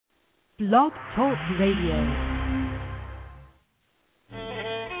Blog Talk Radio.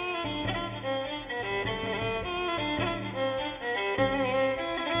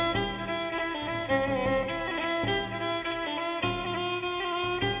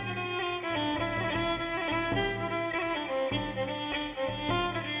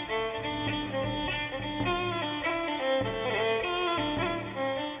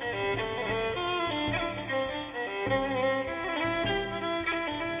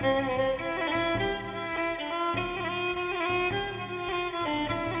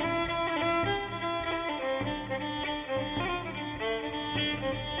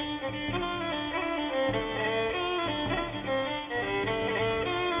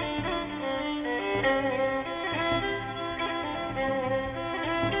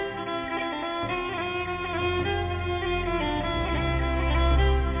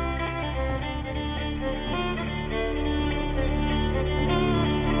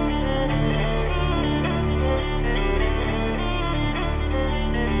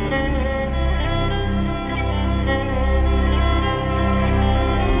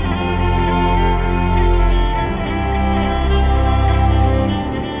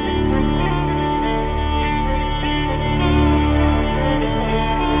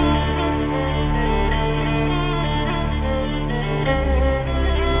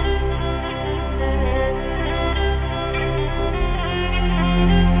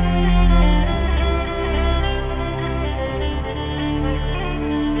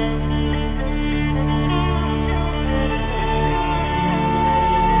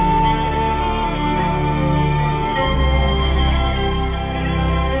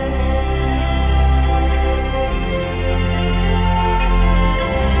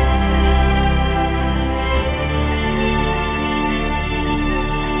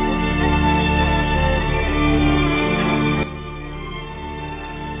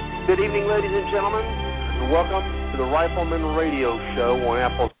 Rifleman Radio Show on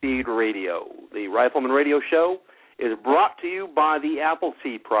Appleseed Radio. The Rifleman Radio Show is brought to you by the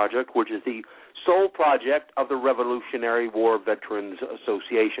Appleseed Project, which is the sole project of the Revolutionary War Veterans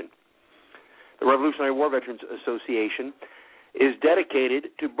Association. The Revolutionary War Veterans Association is dedicated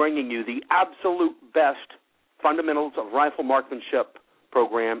to bringing you the absolute best fundamentals of rifle marksmanship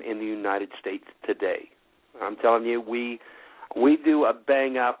program in the United States today. I'm telling you, we do a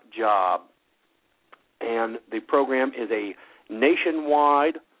bang-up job. And the program is a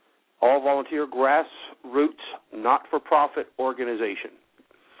nationwide, all-volunteer, grassroots, not-for-profit organization.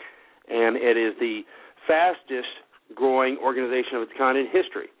 And it is the fastest-growing organization of its kind in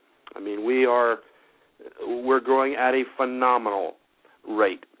history. I mean, we're growing at a phenomenal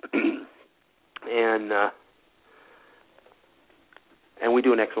rate. And we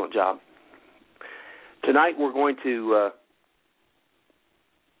do an excellent job. Tonight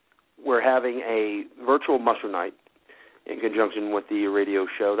we're having a virtual muster night in conjunction with the radio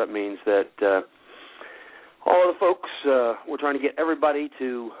show. That means that all of the folks, we're trying to get everybody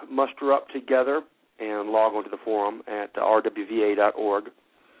to muster up together and log onto the forum at rwva.org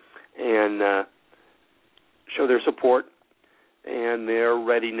and show their support and their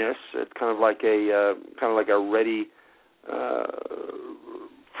readiness. It's kind of like a ready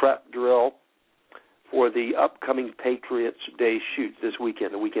prep drill for the upcoming Patriots Day shoots this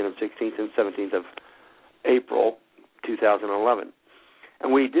weekend, the weekend of 16th and 17th of April 2011.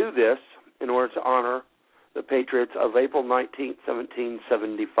 And we do this in order to honor the Patriots of April 19th,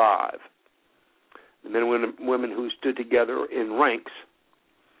 1775, the men and women who stood together in ranks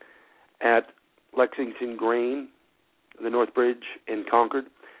at Lexington Green, the North Bridge in Concord,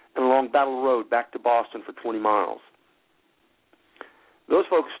 and along Battle Road back to Boston for 20 miles. Those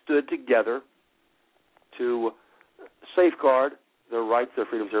folks stood together to safeguard their rights, their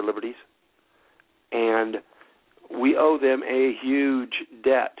freedoms, their liberties, and we owe them a huge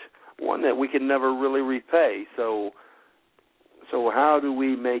debt, one that we can never really repay. So how do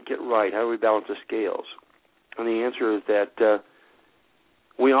we make it right? How do we balance the scales? And the answer is that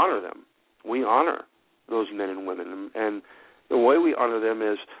we honor them. We honor those men and women, and the way we honor them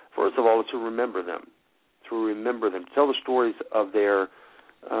is, first of all, to remember them, to tell the stories of their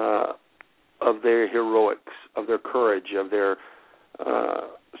heroics, of their courage, of their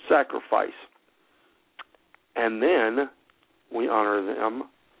sacrifice. And then we honor them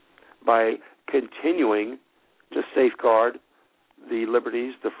by continuing to safeguard the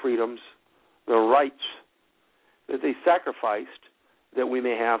liberties, the freedoms, the rights that they sacrificed that we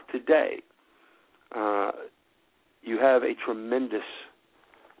may have today. You have a tremendous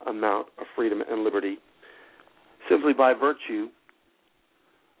amount of freedom and liberty simply by virtue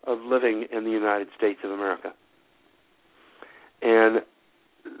of living in the United States of America. And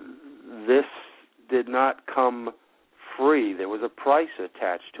this did not come free. There was a price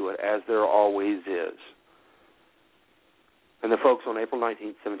attached to it, as there always is. And the folks on April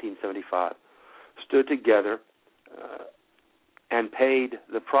 19, 1775, stood together and paid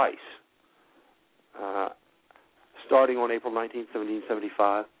the price, starting on April 19,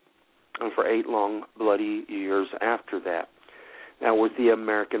 1775, and for 8 long, bloody years after that. That was the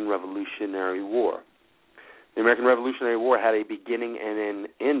American Revolutionary War. The American Revolutionary War had a beginning and an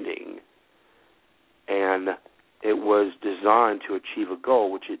ending, and it was designed to achieve a goal,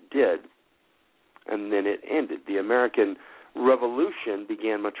 which it did, and then it ended. The American Revolution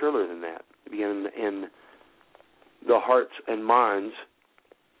began much earlier than that. It began in the hearts and minds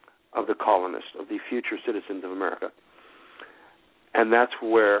of the colonists, of the future citizens of America. And that's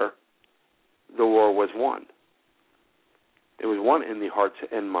where the war was won. It was won in the hearts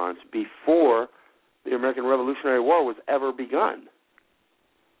and minds before the American Revolutionary War was ever begun.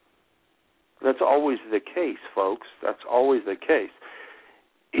 That's always the case, folks. That's always the case.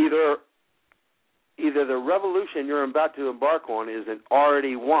 Either the revolution you're about to embark on isn't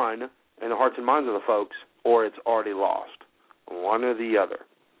already won in the hearts and minds of the folks, or it's already lost. One or the other.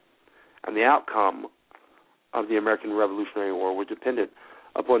 And the outcome of the American Revolutionary War was dependent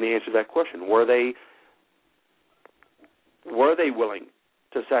upon the answer to that question. Were they willing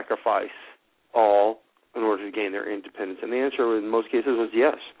to sacrifice all in order to gain their independence? And the answer in most cases was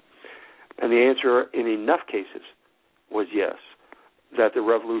yes. And the answer in enough cases was yes, that the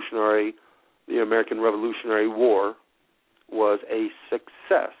American Revolutionary War was a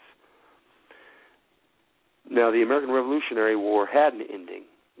success. Now, the American Revolutionary War had an ending.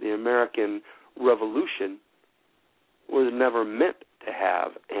 The American Revolution was never meant to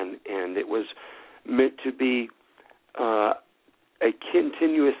have an end. It was meant to be a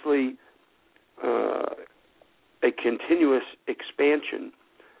continuous expansion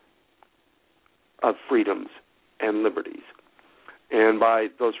of freedoms and liberties. And by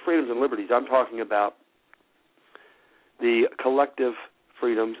those freedoms and liberties, I'm talking about the collective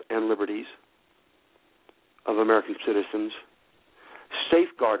freedoms and liberties of American citizens,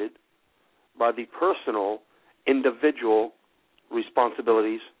 safeguarded by the personal, individual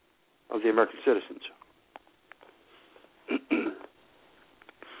responsibilities of the American citizens.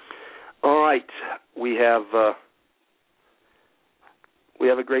 All right, we have a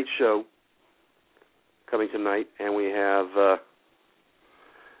great show coming tonight, and we have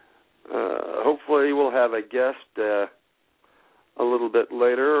hopefully we'll have a guest a little bit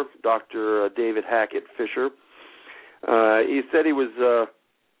later, Dr. David Hackett Fisher. He said he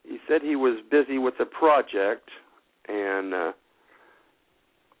was busy with the project, and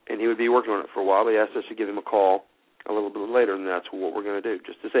he would be working on it for a while. But he asked us to give him a call a little bit later, and that's what we're going to do,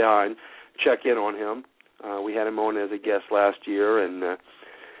 just to say hi and check in on him. We had him on as a guest last year, and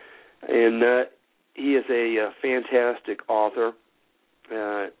he is a fantastic author.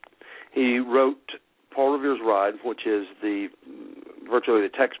 He wrote Paul Revere's Ride, which is virtually the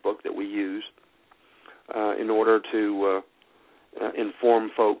textbook that we use in order to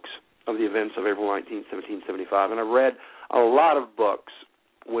inform folks of the events of April 19, 1775. And I read a lot of books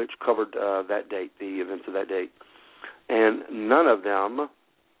which covered that date, the events of that date. And none of them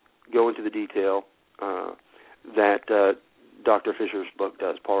go into the detail that Dr. Fisher's book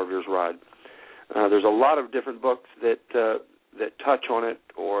does, Paul Revere's Ride. There's a lot of different books that touch on it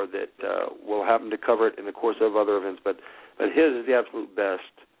or that will happen to cover it in the course of other events, but his is the absolute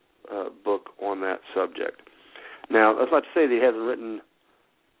best book on that subject. Now, that's not to say that he hasn't written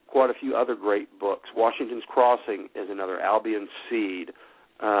quite a few other great books. Washington's Crossing is another, Albion's Seed.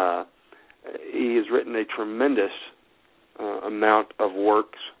 He has written a tremendous amount of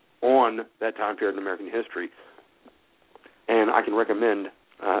works on that time period in American history, and I can recommend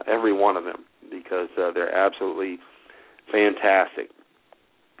every one of them because they're absolutely fantastic.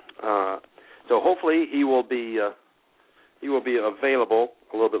 So hopefully he will be available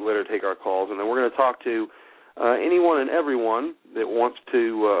a little bit later to take our calls, and then we're going to talk to anyone and everyone that wants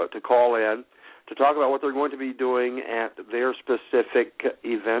to call in to talk about what they're going to be doing at their specific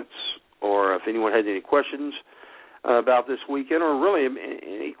events, or if anyone has any questions about this weekend, or really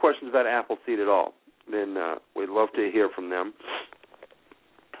any questions about Appleseed at all, then we'd love to hear from them.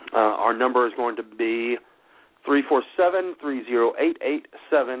 Our number is going to be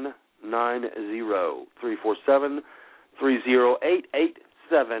 347-308-8790.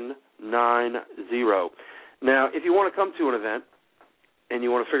 347-308-8790. Now, if you want to come to an event and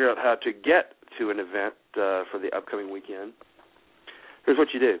you want to figure out how to get to an event for the upcoming weekend, here's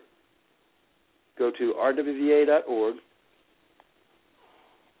what you do. Go to rwva.org.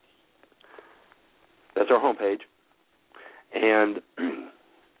 That's our homepage. And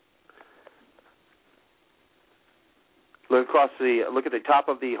look at the top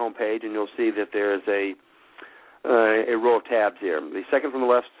of the homepage, and you'll see that there is a row of tabs here. The second from the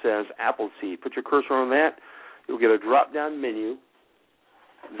left says Appleseed. Put your cursor on that. You'll get a drop-down menu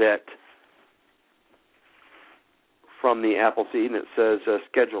that from the Appleseed, and it says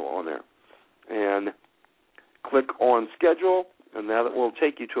Schedule on there. And click on Schedule, and that will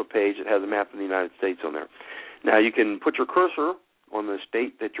take you to a page that has a map of the United States on there. Now, you can put your cursor on the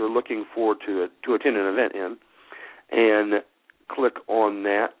state that you're looking for to attend an event in, and click on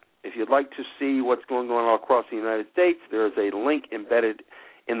that. If you'd like to see what's going on all across the United States, there is a link embedded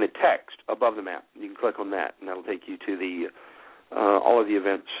in the text above the map. You can click on that, and that'll take you to the all of the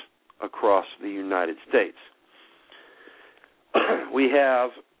events across the United States. We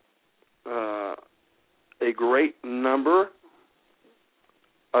have a great number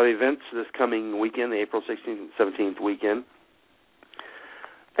of events this coming weekend, the April 16th and 17th weekend.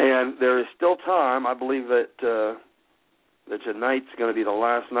 And there is still time. I believe that tonight's going to be the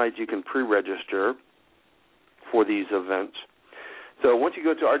last night you can pre-register for these events. So once you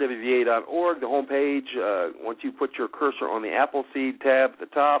go to rwva.org, the homepage, once you put your cursor on the Appleseed tab at the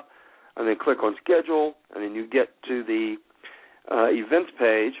top, and then click on Schedule, and then you get to the events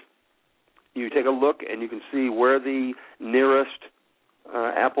page, you take a look and you can see where the nearest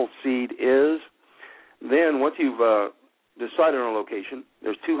Appleseed is. Then once you've decided on a location,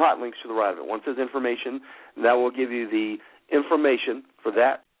 there's two hot links to the right of it. One says Information, and that will give you the information for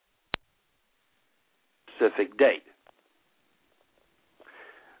that specific date.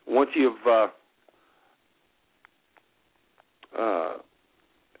 Once you've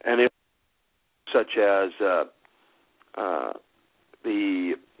and if, such as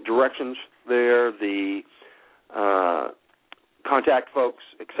the directions there, the contact folks,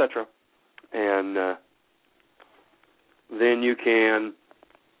 etc., and then you can.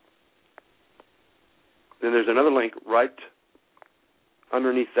 Then there's another link right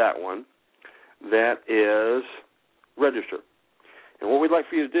underneath that one that is register. And what we'd like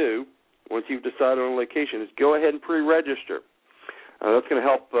for you to do, once you've decided on a location, is go ahead and pre-register. That's going to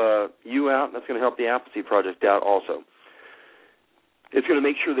help you out, and that's going to help the Appleseed Project out also. It's going to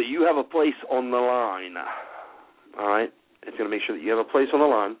make sure that you have a place on the line. All right? It's going to make sure that you have a place on the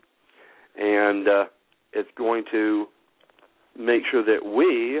line, and it's going to make sure that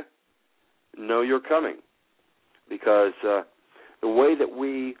we know you're coming, because the way that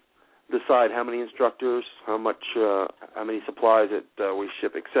we decide how many instructors, how many supplies that we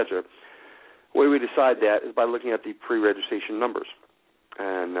ship, etc., the way we decide that is by looking at the pre-registration numbers.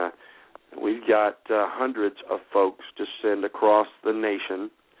 And we've got hundreds of folks to send across the nation,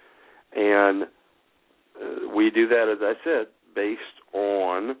 and we do that, as I said, based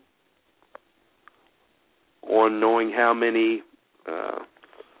on knowing how many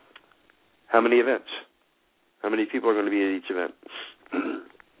events, how many people are going to be at each event.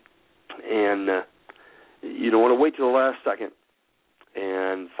 And you don't want to wait till the last second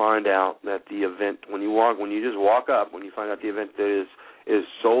and find out that the event, when you just walk up, when you find out the event that is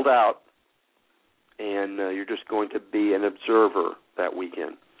sold out, and you're just going to be an observer that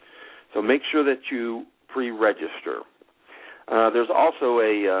weekend. So make sure that you pre-register. There's also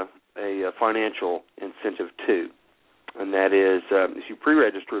a financial incentive too, and that is if you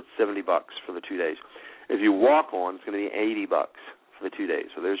pre-register, it's $70 for the 2 days. If you walk on, it's going to be $80 for the 2 days.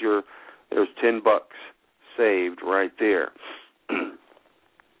 So there's $10 saved right there.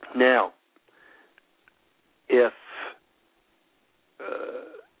 Now, if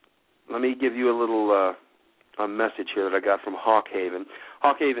let me give you a little a message here that I got from Hawkhaven.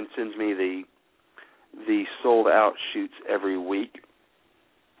 Hawkhaven sends me the sold out shoots every week,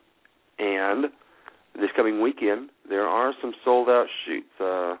 and this coming weekend there are some sold out shoots.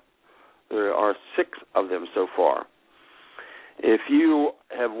 There are 6 of them so far. If you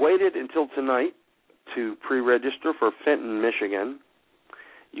have waited until tonight to pre-register for Fenton, Michigan,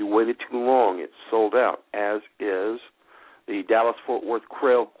 you waited too long. It's sold out, as is the Dallas-Fort Worth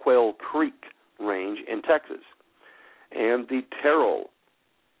Quail Creek range in Texas, and the Terrell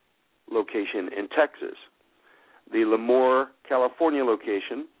location in Texas, the Lemoore, California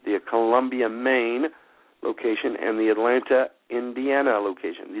location, the Columbia, Maine location, and the Atlanta, Indiana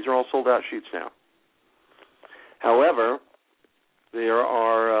location. These are all sold out shoots now. However, there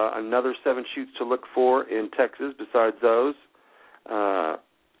are another 7 shoots to look for in Texas besides those.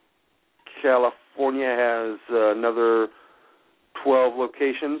 California has another 12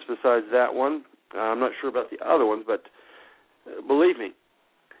 locations besides that one. I'm not sure about the other ones, but believe me,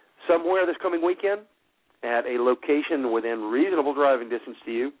 somewhere this coming weekend at a location within reasonable driving distance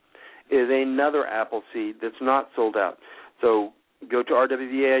to you is another Appleseed that's not sold out. So go to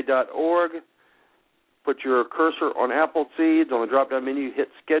rwva.org, put your cursor on Appleseed on the drop-down menu, hit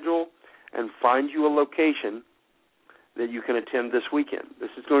schedule, and find you a location that you can attend this weekend. This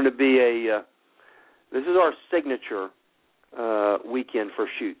is going to be this is our signature weekend for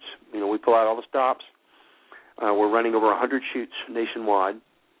shoots. We pull out all the stops. We're running over 100 shoots nationwide,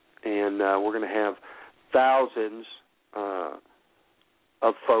 and we're going to have thousands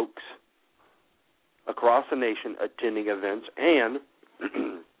of folks across the nation attending events, and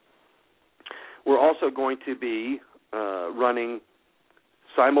we're also going to be running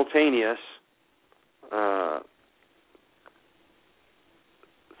simultaneous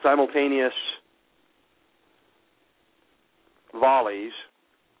volleys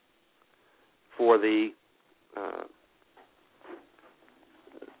for the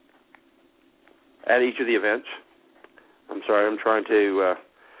at each of the events. I'm sorry, I'm trying to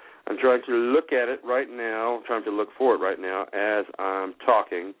look at it right now. I'm trying to look for it right now as I'm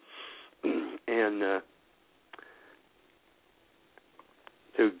talking, and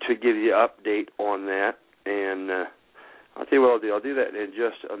to give you an update on that. And I'll tell you what I'll do. I'll do that in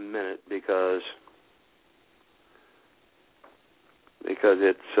just a minute because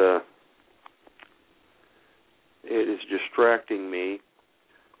it is distracting me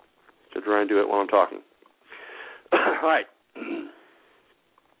to try and do it while I'm talking. All right.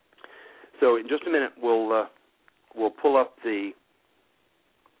 So in just a minute, we'll pull up the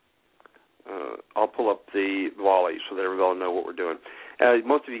I'll pull up the volleys so that everybody will know what we're doing.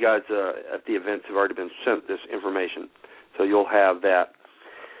 Most of you guys at the events have already been sent this information, so you'll have that.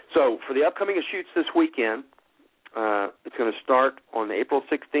 So for the upcoming shoots this weekend, it's going to start on the April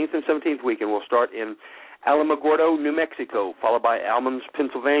 16th and 17th weekend. We'll start in Alamogordo, New Mexico, followed by Almonds,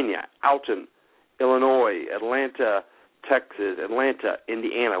 Pennsylvania, Alton, Illinois, Atlanta, Texas, Atlanta,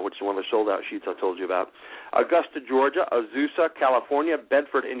 Indiana, which is one of the sold-out shoots I told you about, Augusta, Georgia, Azusa, California,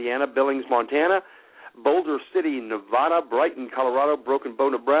 Bedford, Indiana, Billings, Montana, Boulder City, Nevada, Brighton, Colorado, Broken Bow,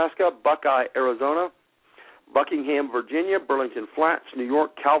 Nebraska, Buckeye, Arizona, Buckingham, Virginia, Burlington Flats, New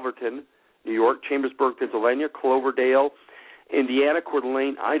York, Calverton, New York, Chambersburg, Pennsylvania, Cloverdale, Indiana, Coeur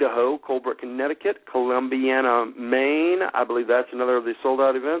d'Alene, Idaho, Colebrook, Connecticut, Columbiana, Maine. I believe that's another of the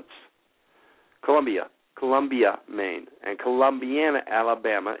sold-out events. Columbia, Maine, and Columbiana,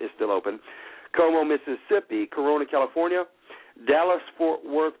 Alabama is still open. Como, Mississippi, Corona, California, Dallas, Fort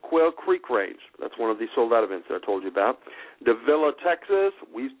Worth, Quail Creek Range. That's one of the sold-out events that I told you about. Davila, Texas.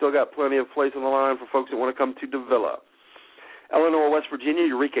 We've still got plenty of place on the line for folks that want to come to Davila. Eleanor, West Virginia,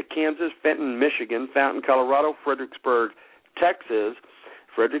 Eureka, Kansas, Fenton, Michigan, Fountain, Colorado, Fredericksburg, Texas.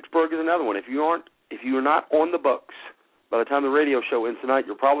 Fredericksburg is another one. If you are not on the books by the time the radio show ends tonight,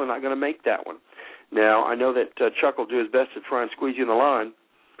 you're probably not going to make that one. Now, I know that Chuck will do his best to try and squeeze you in the line,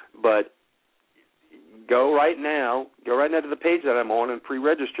 but go right now to the page that I'm on and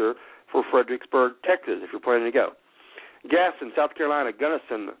pre-register for Fredericksburg, Texas, if you're planning to go. Gaston, South Carolina,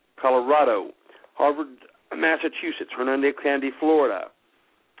 Gunnison, Colorado, Harvard, Massachusetts, Hernando Candy, Florida,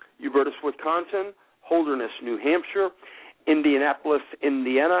 Hubertus, Wisconsin, Holderness, New Hampshire, Indianapolis,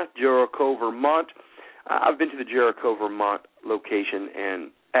 Indiana, Jericho, Vermont. I've been to the Jericho, Vermont location,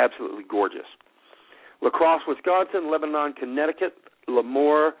 and absolutely gorgeous. La Crosse, Wisconsin, Lebanon, Connecticut,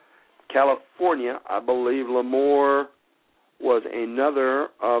 Lemoore, California. I believe Lemoore was another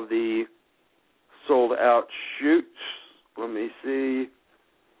of the sold-out shoots. Let me see.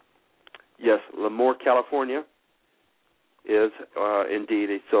 Yes, Lemoore, California is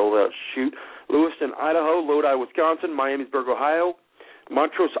indeed a sold-out shoot. Lewiston, Idaho, Lodi, Wisconsin, Miamisburg, Ohio,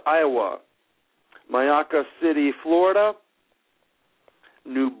 Montrose, Iowa, Mayaca City, Florida,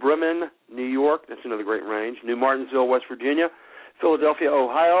 New Bremen, New York, that's another great range, New Martinsville, West Virginia, Philadelphia,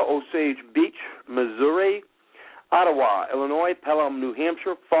 Ohio, Osage Beach, Missouri, Ottawa, Illinois, Pelham, New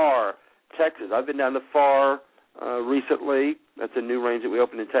Hampshire, Pharr, Texas. I've been down to Pharr recently. That's a new range that we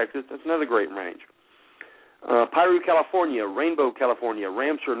opened in Texas. That's another great range. Piru, California, Rainbow, California,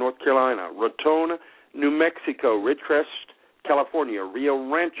 Ramseur, North Carolina, Raton, New Mexico, Ridgecrest, California,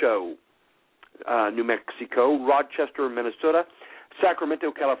 Rio Rancho, New Mexico, Rochester, Minnesota,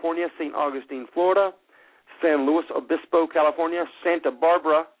 Sacramento, California, St. Augustine, Florida, San Luis Obispo, California, Santa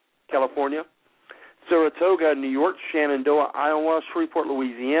Barbara, California, Saratoga, New York, Shenandoah, Iowa, Shreveport,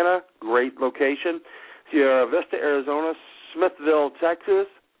 Louisiana, great location, Sierra Vista, Arizona, Smithville, Texas,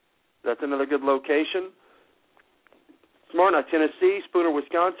 that's another good location, Smyrna, Tennessee, Spooner,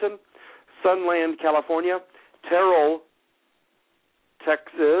 Wisconsin, Sunland, California, Terrell,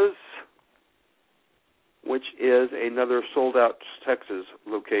 Texas, which is another sold-out Texas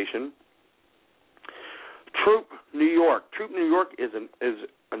location. Troop, New York. Troop, New York is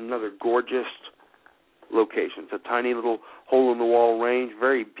another gorgeous location. It's a tiny little hole-in-the-wall range,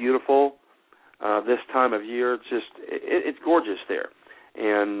 very beautiful. this time of year. It's gorgeous there.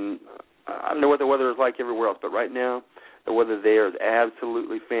 And I don't know what the weather is like everywhere else, but right now the weather there is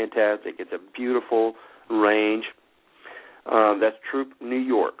absolutely fantastic. It's a beautiful range. That's Troop New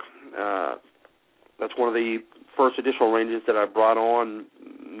York. That's one of the first additional ranges that I brought on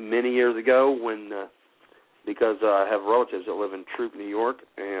many years ago because I have relatives that live in Troop, New York,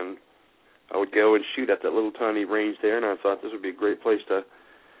 and I would go and shoot at that little tiny range there, and I thought this would be a great place to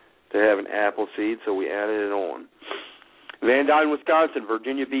have an Appleseed, so we added it on. Van Dyne, Wisconsin,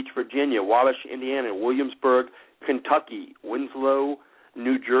 Virginia Beach, Virginia, Wabash, Indiana, Williamsburg, Kentucky, Winslow,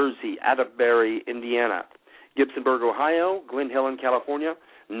 New Jersey, Atterbury, Indiana, Gibsonburg, Ohio, Glen Helen, California,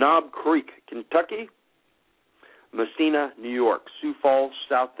 Knob Creek, Kentucky, Messina, New York, Sioux Falls,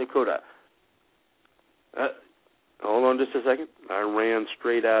 South Dakota. Hold on just a second. I ran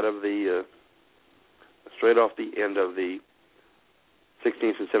straight off the end of the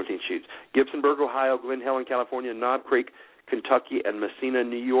 16th and 17th shoots. Gibsonburg, Ohio, Glen Helen, California, Knob Creek, Kentucky, and Messina,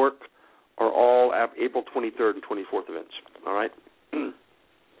 New York are all April 23rd and 24th events. All right?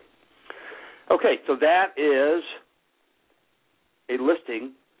 Okay, so that is a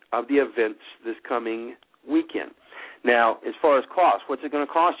listing of the events this coming weekend. Now, as far as cost, what's it going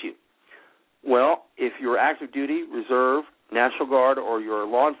to cost you? Well, if you're active duty, reserve, National Guard, or you're a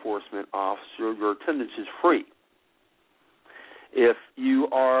law enforcement officer, your attendance is free. If you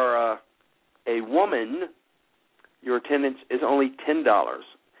are a woman, your attendance is only $10.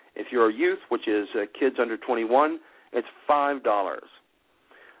 If you're a youth, which is kids under 21, it's $5.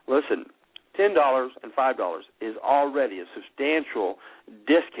 Listen, $10 and $5 is already a substantial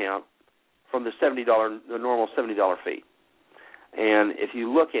discount from the normal $70 fee. And if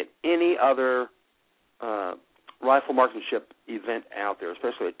you look at any other rifle marksmanship event out there,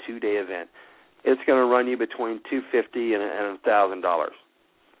 especially a two-day event, it's going to run you between $250 and $1,000.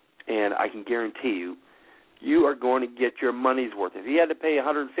 And I can guarantee you, you are going to get your money's worth. If you had to pay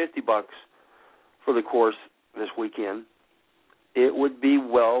 $150 for the course this weekend, it would be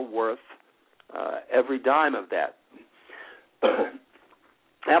well worth every dime of that.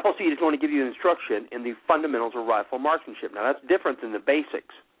 Appleseed is going to give you instruction in the fundamentals of rifle marksmanship. Now, that's different than the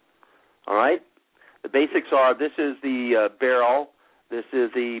basics, all right? The basics are, this is the barrel, this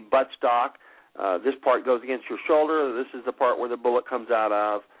is the buttstock, this part goes against your shoulder, this is the part where the bullet comes out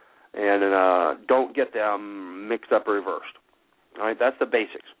of, and don't get them mixed up or reversed. All right, that's the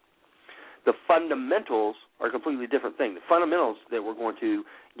basics. The fundamentals are a completely different thing. The fundamentals that we're going to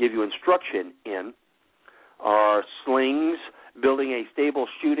give you instruction in are slings, building a stable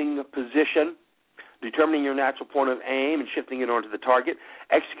shooting position, determining your natural point of aim and shifting it onto the target,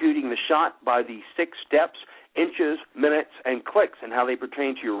 executing the shot by the 6 steps, inches, minutes, and clicks, and how they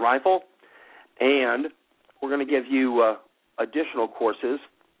pertain to your rifle. And we're going to give you additional courses,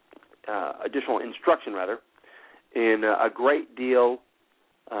 additional instruction, rather, in a great deal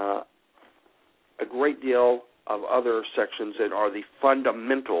of other sections that are the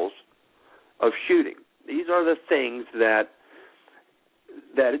fundamentals of shooting. These are the things that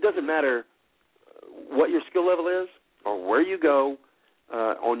it doesn't matter what your skill level is or where you go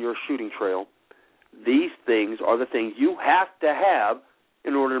on your shooting trail. These things are the things you have to have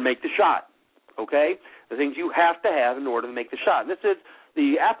in order to make the shot, okay? The things you have to have in order to make the shot. This is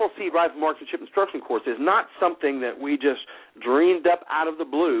the Appleseed Rifle Marksmanship Instruction Course is not something that we just dreamed up out of the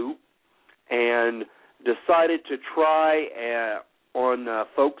blue and decided to try on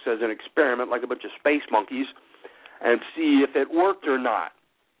folks as an experiment like a bunch of space monkeys and see if it worked or not.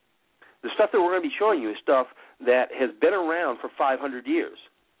 The stuff that we're going to be showing you is stuff that has been around for 500 years.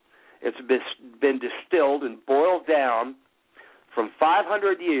 It's been distilled and boiled down from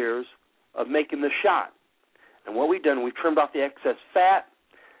 500 years of making the shot. And what we've done, we've trimmed off the excess fat,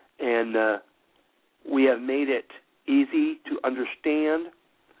 and we have made it easy to understand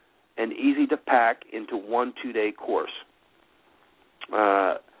and easy to pack into 1 2-day course.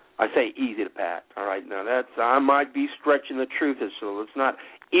 I say easy to pack. All right, now I might be stretching the truth, so it's not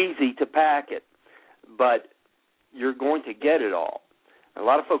easy to pack it, but you're going to get it all. A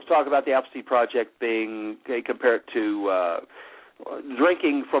lot of folks talk about the Appleseed Project being, they compare it to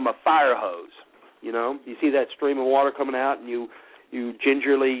drinking from a fire hose. You know, you see that stream of water coming out, and you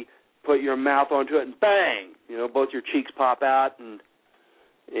gingerly put your mouth onto it, and bang, you know, both your cheeks pop out, and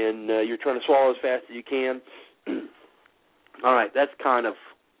you're trying to swallow as fast as you can. All right, that's kind of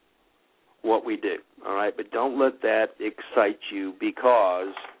what we do. All right, but don't let that excite you,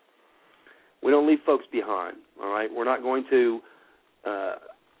 because we don't leave folks behind. All right, we're not going to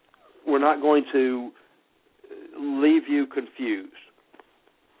leave you confused.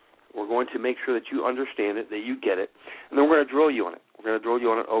 We're going to make sure that you understand it, that you get it, and then we're going to drill you on it. We're going to drill you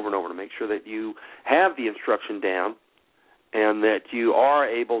on it over and over to make sure that you have the instruction down and that you are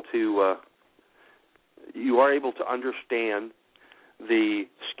able to understand the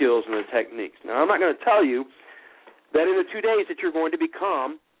skills and the techniques. Now, I'm not going to tell you that in the 2 days that you're going to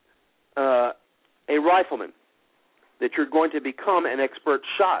become a rifleman, that you're going to become an expert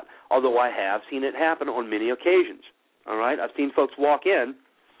shot, although I have seen it happen on many occasions. All right? I've seen folks walk in.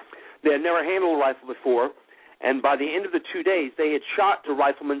 They had never handled a rifle before, and by the end of the 2 days, they had shot to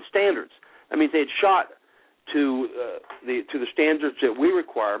rifleman standards. That means they had shot to the standards that we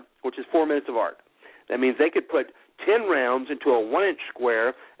require, which is 4 minutes of arc. That means they could put 10 rounds into a 1-inch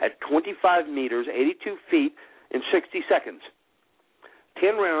square at 25 meters, 82 feet, in 60 seconds.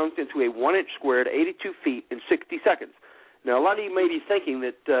 10 rounds into a 1-inch square at 82 feet in 60 seconds. Now, a lot of you may be thinking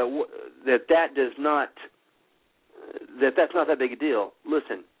that that's not that big a deal.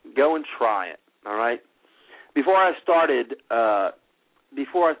 Listen, go and try it. All right. Before I started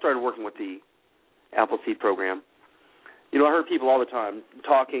working with the Appleseed program, I heard people all the time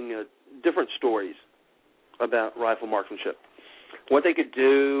talking different stories about rifle marksmanship, what they could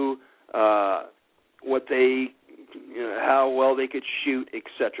do, how well they could shoot,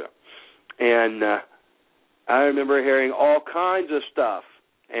 etc. And I remember hearing all kinds of stuff,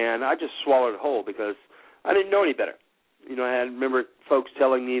 and I just swallowed it whole because I didn't know any better. I remember folks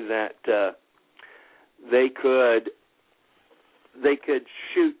telling me that they could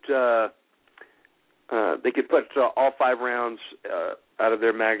shoot, they could put all 5 rounds out of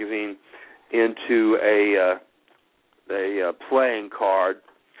their magazine into a playing card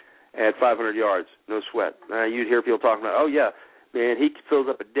at 500 yards, no sweat. You'd hear people talking about, oh yeah, man, he fills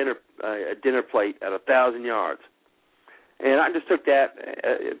up a dinner plate at 1,000 yards, and I just took that,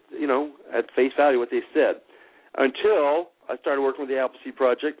 at face value what they said, until I started working with the Appleseed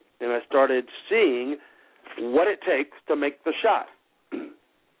Project and I started seeing what it takes to make the shot.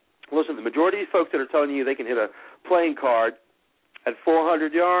 Listen, the majority of these folks that are telling you they can hit a playing card at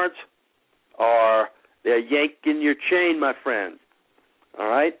 400 yards they're yanking your chain, my friend. All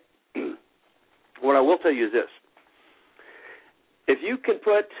right? What I will tell you is this. If you can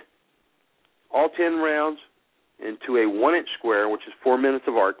put all 10 rounds into a 1-inch square, which is 4 minutes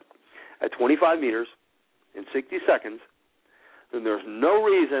of arc, at 25 meters in 60 seconds, then there's no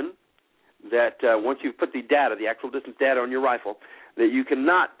reason that once you've put the data, the actual distance data on your rifle, that you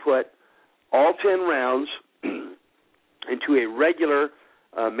cannot put all 10 rounds into a regular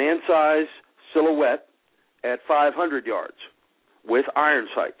man-size silhouette at 500 yards with iron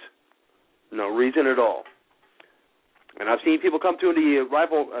sights. No reason at all. And I've seen people come to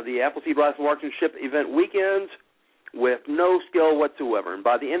the Appleseed Rifle Marksmanship event weekends with no skill whatsoever. And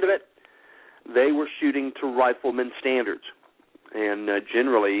by the end of it, they were shooting to rifleman standards. And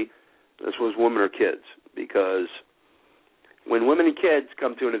generally, this was women or kids, because when women and kids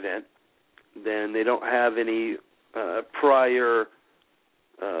come to an event, then they don't have any prior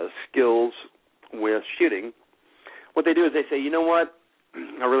skills with shooting. What they do is they say, you know what,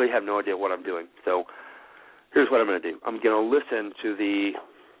 I really have no idea what I'm doing. So here's what I'm going to do. I'm going to listen to the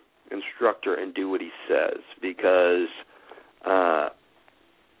instructor and do what he says because I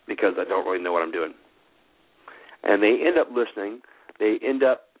don't really know what I'm doing. And they end up listening. They end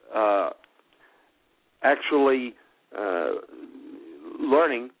up actually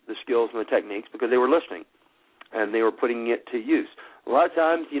learning the skills and the techniques because they were listening and they were putting it to use. A lot of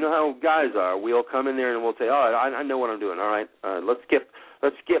times, you know how guys are. We'll come in there and we'll say, "Oh, I know what I'm doing. All right, let's skip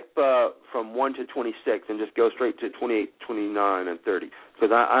from 1 to 26 and just go straight to 28, 29, and 30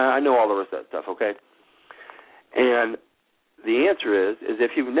 because I know all the rest of that stuff." Okay, and the answer is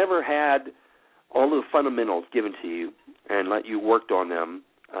if you've never had all the fundamentals given to you and let you worked on them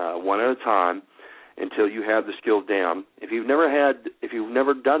one at a time until you have the skills down. If you've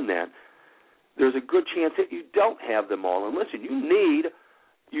never done that, there's a good chance that you don't have them all. And listen,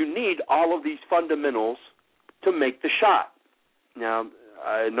 you need all of these fundamentals to make the shot. Now,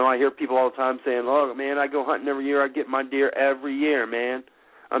 I know I hear people all the time saying, "Oh man, I go hunting every year. I get my deer every year, man."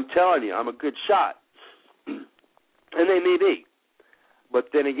 I'm telling you, I'm a good shot, and they may be, but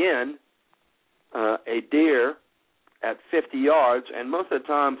then again, a deer at 50 yards, and most of the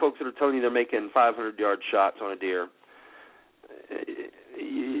time, folks that are telling you they're making 500-yard shots on a deer,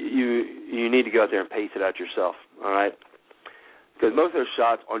 you need to go out there and pace it out yourself, all right? Because most of those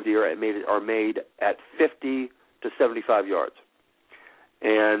shots on deer are made at 50 to 75 yards.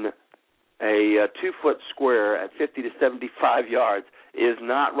 And a 2-foot square at 50 to 75 yards is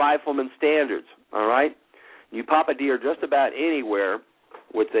not rifleman standards, all right? You pop a deer just about anywhere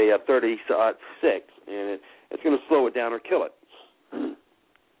with a 30-6, and it's going to slow it down or kill it.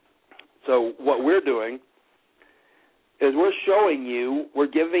 So what we're doing is we're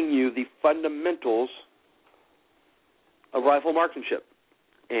giving you the fundamentals of rifle marksmanship.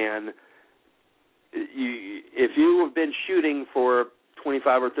 And if you have been shooting for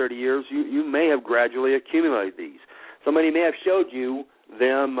 25 or 30 years, you may have gradually accumulated these. Somebody may have showed you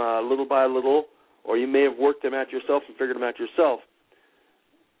them little by little, or you may have worked them out yourself and figured them out yourself.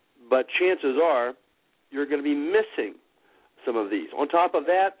 But chances are you're going to be missing some of these. On top of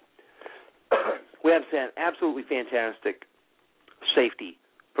that, we have an absolutely fantastic safety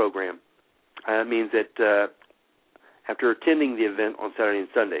program. That means that after attending the event on Saturday and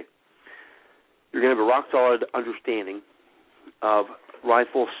Sunday, you're going to have a rock-solid understanding of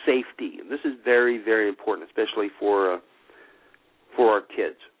rifle safety. And this is very, very important, especially for our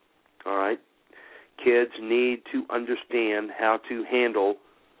kids. All right? Kids need to understand how to handle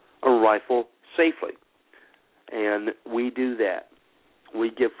a rifle safely. And we do that. We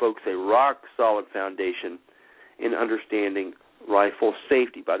give folks a rock-solid foundation in understanding rifle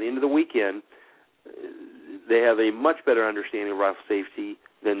safety. By the end of the weekend, they have a much better understanding of rifle safety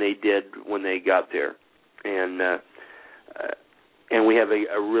than they did when they got there. And we have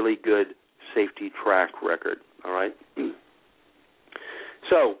a really good safety track record, all right?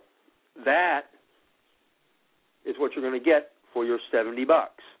 So that is what you're going to get for your $70,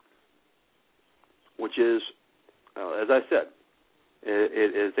 which is, as I said,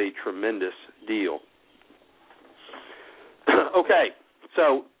 it is a tremendous deal. Okay,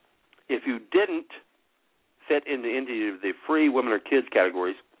 so if you didn't fit into the free women or kids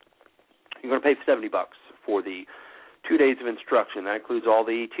categories, you're going to pay $70 for the 2 days of instruction. That includes all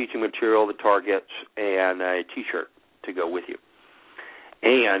the teaching material, the targets, and a T-shirt to go with you.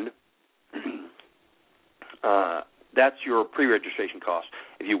 And that's your pre-registration cost.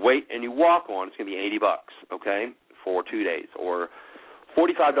 If you wait and you walk on, it's going to be $80, okay, for 2 days. Or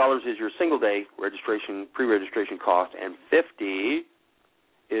 $45 is your single-day registration, pre-registration cost, and $50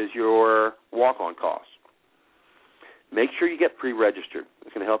 is your walk-on cost. Make sure you get pre-registered.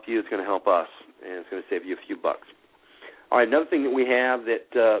 It's going to help you. It's going to help us, and it's going to save you a few bucks. All right, another thing that we have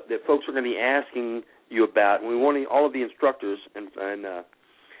that folks are going to be asking you about, and we want all of the instructors and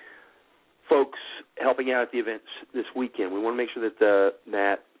folks helping out at the events this weekend, we want to make sure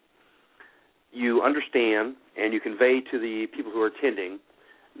that you understand and you convey to the people who are attending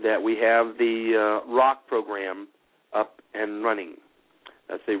that we have the ROC program up and running.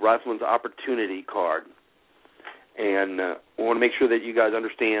 That's the Rifleman's Opportunity Card. And we want to make sure that you guys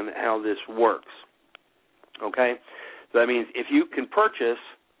understand how this works. Okay? So that means if you can purchase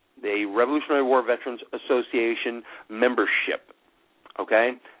the Revolutionary War Veterans Association membership,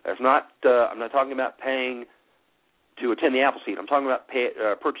 okay? That's not. I'm not talking about paying to attend the Appleseed. I'm talking about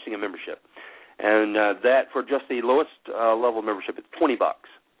purchasing a membership, and that for just the lowest level membership, it's $20.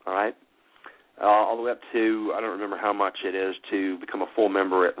 All right, all the way up to, I don't remember how much it is to become a full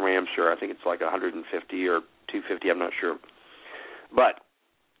member at Ramsure. I think it's like $150 or $250. I'm not sure, but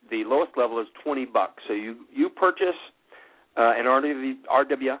the lowest level is $20. So you purchase an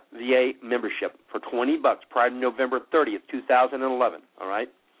RWVA membership for $20 prior to November 30th, 2011, all right?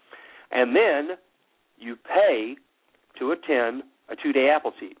 And then you pay to attend a 2-day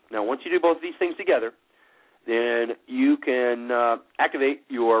Appleseed. Now, once you do both of these things together, then you can activate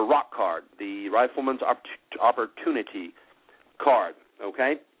your ROC card, the Rifleman's Opportunity Card,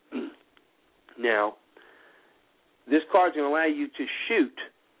 okay? Now, this card is going to allow you to shoot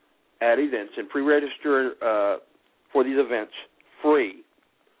at events and pre-register for these events free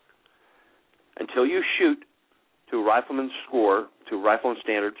until you shoot to a rifleman's score, to rifleman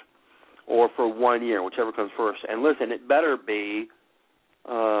standards, or for 1 year, whichever comes first. And listen, it better be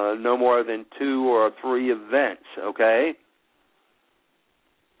no more than 2 or 3 events, okay?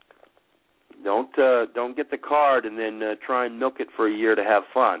 Don't get the card and then try and milk it for a year to have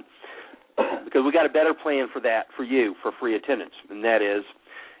fun, because we got a better plan for that for you for free attendance, and that is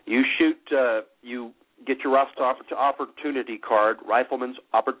you shoot, you get your opportunity card, Rifleman's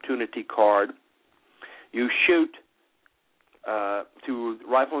Opportunity Card. You shoot to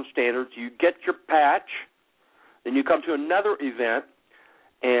Rifleman Standards. You get your patch. Then you come to another event,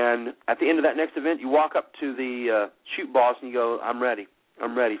 and at the end of that next event, you walk up to the shoot boss and you go, I'm ready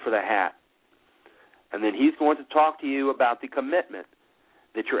for the hat. And then he's going to talk to you about the commitment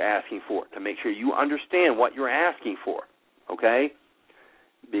that you're asking for, to make sure you understand what you're asking for, okay?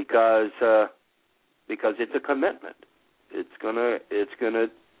 Because it's a commitment. It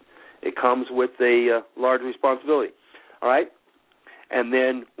comes with a large responsibility. All right? And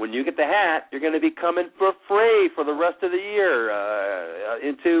then when you get the hat, you're going to be coming for free for the rest of the year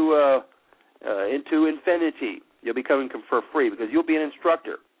into infinity. You'll be coming for free because you'll be an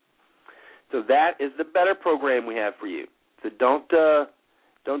instructor. So that is the better program we have for you. So don't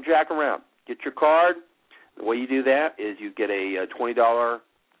jack around. Get your card. The way you do that is you get a $20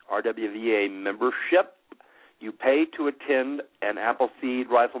 RWVA membership. You pay to attend an Appleseed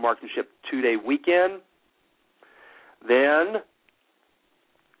Rifle Marksmanship 2-day weekend. Then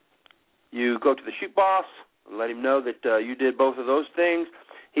you go to the shoot boss and let him know that you did both of those things.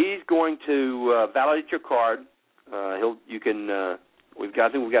 He's going to validate your card. We've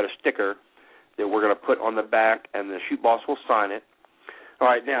got a sticker that we're going to put on the back, and the shoot boss will sign it. All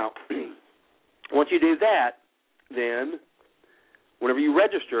right, now, once you do that, then whenever you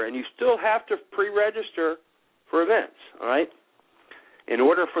register, and you still have to pre-register for events, all right? In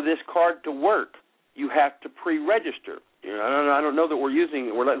order for this card to work, you have to pre-register. You know, I don't know that we're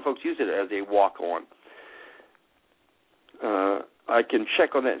letting folks use it as a walk-on. I can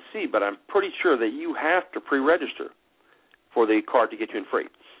check on that and see, but I'm pretty sure that you have to pre-register for the card to get you in free.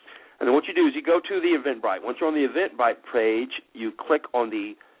 And then what you do is you go to the Eventbrite. Once you're on the Eventbrite page, you click on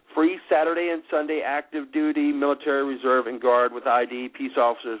the free Saturday and Sunday active duty, military reserve and guard with ID, peace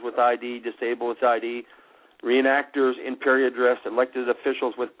officers with ID, disabled with ID, reenactors in period dress, elected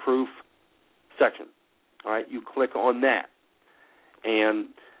officials with proof section. All right, you click on that, and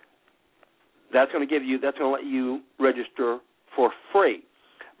that's going to let you register for free.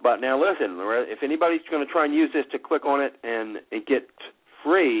 But now listen, if anybody's going to try and use this to click on it and get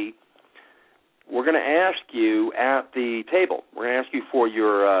free, we're going to ask you at the table. We're going to ask you for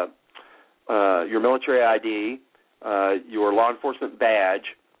your military ID, your law enforcement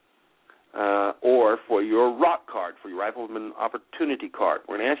badge, or for your ROC card, for your Rifleman Opportunity Card.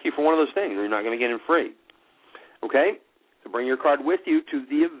 We're going to ask you for one of those things, or you're not going to get in free. Okay? So bring your card with you to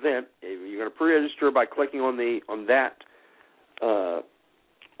the event. You're going to pre-register by clicking on the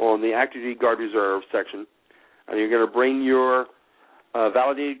Active Duty Guard Reserve section, and you're going to bring your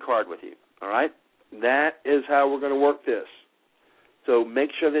validated card with you. All right? That is how we're going to work this. So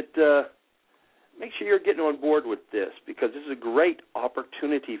make sure you're getting on board with this, because this is a great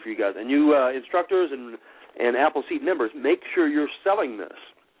opportunity for you guys. And you instructors and Appleseed members, make sure you're selling this.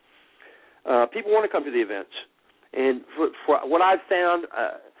 People want to come to the events. And for what I've found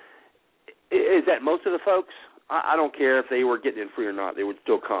is that most of the folks, I don't care if they were getting in free or not, they would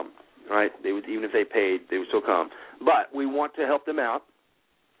still come. Right? Even if they paid, they would still come. But we want to help them out.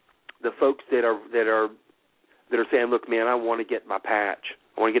 The folks that are saying, look, man, I want to get my patch.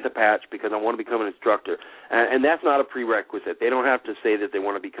 I want to get the patch because I want to become an instructor. And that's not a prerequisite. They don't have to say that they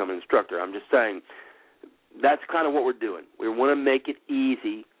want to become an instructor. I'm just saying that's kind of what we're doing. We want to make it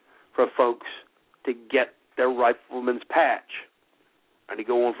easy for folks to get their rifleman's patch and to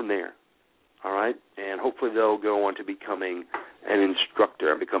go on from there. All right? And hopefully they'll go on to becoming an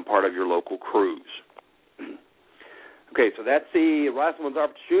instructor and become part of your local crews. Okay, so that's the Rifleman's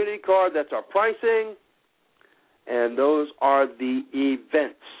Opportunity Card. That's our pricing. And those are the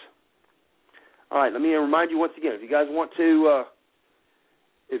events. All right, let me remind you once again, if you guys want to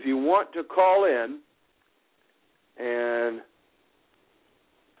call in, and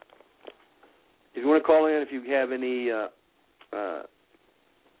if you want to call in, if you have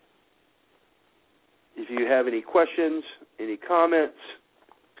any questions, any comments,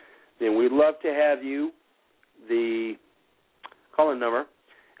 then we'd love to have you. The call-in number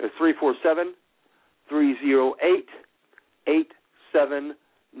is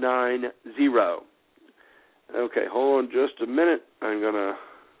 347-308-8790. Okay, hold on just a minute. I'm gonna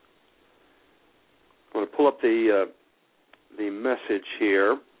pull up the message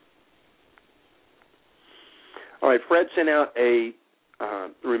here. All right, Fred sent out a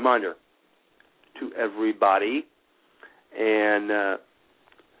reminder to everybody, and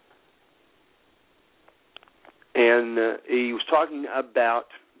he was talking about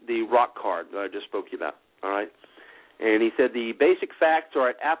the ROC card that I just spoke to you about, all right? And he said the basic facts are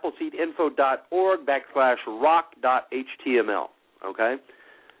at appleseedinfo.org/roc.html, okay?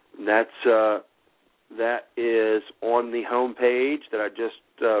 That is on the home page that I just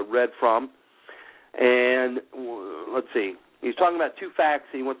read from. And let's see. He's talking about two facts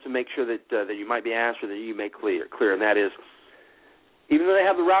he wants to make sure that you might be asked or that you make clear, and that is, even though they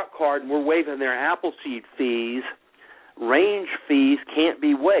have the ROC card and we're waiving their Appleseed fees, range fees can't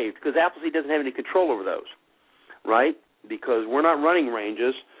be waived because Appleseed doesn't have any control over those, right? Because we're not running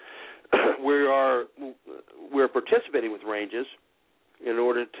ranges. We're participating with ranges in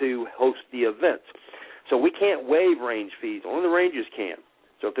order to host the events. So we can't waive range fees. Only the ranges can.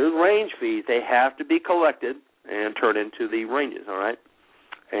 So if there's range fees, they have to be collected and turned into the ranges, all right?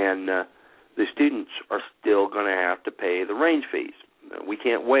 And the students are still going to have to pay the range fees. We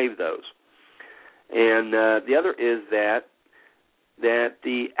can't waive those. And the other is that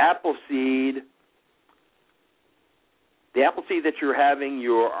the Appleseed the Appleseed that you're having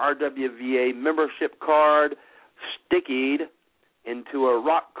your RWVA membership card stickied into a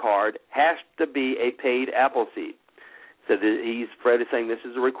rock card has to be a paid Appleseed. So Fred is saying this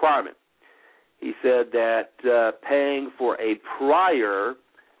is a requirement. He said that paying for a prior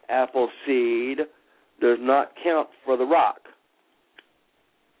Appleseed does not count for the rock.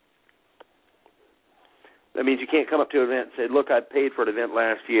 That means you can't come up to an event and say, look, I paid for an event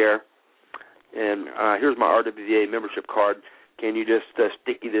last year, and here's my RWVA membership card. Can you just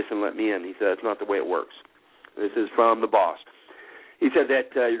sticky this and let me in? He said, that's not the way it works. This is from the boss. He said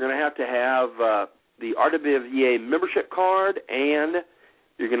that you're going to have the RWVA membership card, and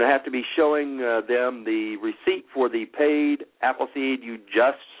you're going to have to be showing them the receipt for the paid Appleseed you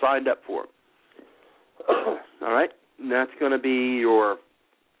just signed up for. All right? And that's going to be your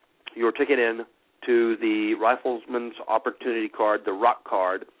ticket in to the Rifleman's Opportunity Card, the rock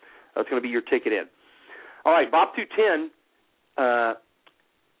card. That's going to be your ticket in. All right, Bob 210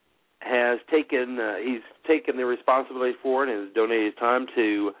 has taken he's taken the responsibility for it and has donated his time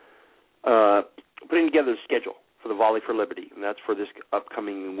to putting together a schedule for the Volley for Liberty, and that's for this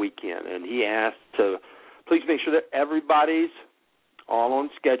upcoming weekend. And he asked to please make sure that everybody's all on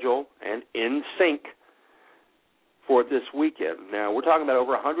schedule and in sync for this weekend. Now, we're talking about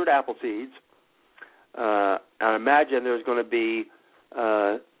over 100 Appleseeds. I imagine there's going to be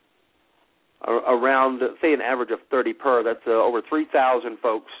around, say, an average of 30 per. That's over 3,000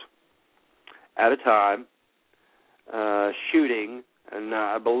 folks at a time shooting, and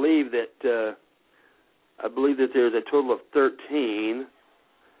I believe that there's a total of 13.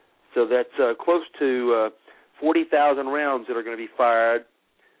 So that's close to 40,000 rounds that are going to be fired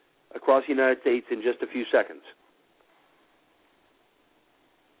across the United States in just a few seconds.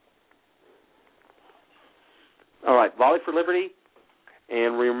 All right, Volley for Liberty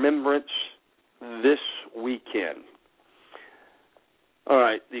and Remembrance this weekend. All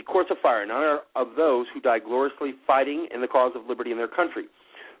right, the Courts of Fire, in honor of those who died gloriously fighting in the cause of liberty in their country.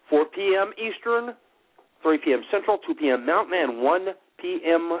 4 p.m. Eastern, 3 p.m. Central, 2 p.m. Mountain, and 1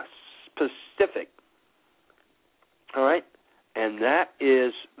 p.m. Pacific. All right, and that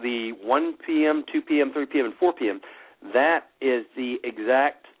is the 1 p.m., 2 p.m., 3 p.m., and 4 p.m. That is the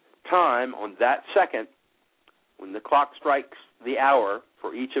exact time on that second when the clock strikes the hour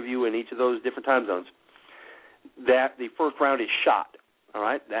for each of you in each of those different time zones, that the first round is shot. All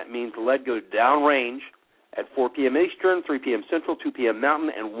right? That means the lead goes downrange at 4 p.m. Eastern, 3 p.m. Central, 2 p.m. Mountain,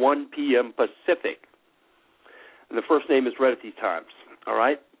 and 1 p.m. Pacific. And the first name is read at these times. All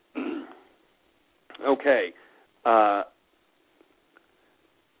right? Okay.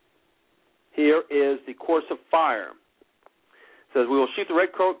 Here is the course of fire. It says, we will shoot the red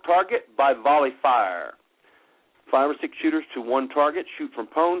target by volley fire. 5 or 6 shooters to one target. Shoot from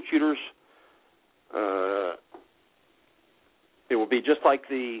pwn. Shooters, it will be just like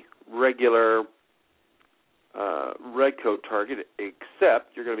the regular red coat target,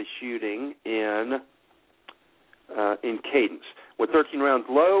 except you're going to be shooting in cadence. With 13 rounds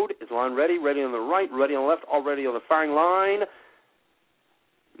load, is line ready, ready on the right, ready on the left, already on the firing line.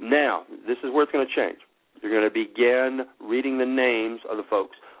 Now, this is where it's going to change. You're going to begin reading the names of the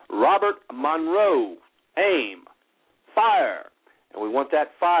folks. Robert Monroe, aim. Fire. And we want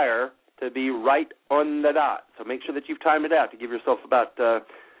that fire to be right on the dot. So make sure that you've timed it out to give yourself about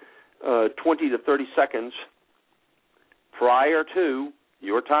 20 to 30 seconds prior to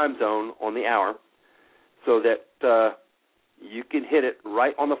your time zone on the hour so that you can hit it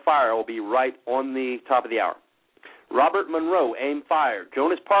right on the fire. It will be right on the top of the hour. Robert Monroe, aim, fire.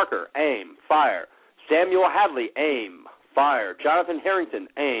 Jonas Parker, aim, fire. Samuel Hadley, aim, fire. Jonathan Harrington,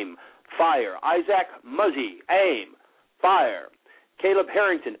 aim, fire. Isaac Muzzy, aim, fire. Caleb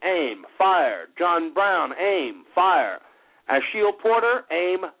Harrington, aim, fire. John Brown, aim, fire. Ashiel Porter,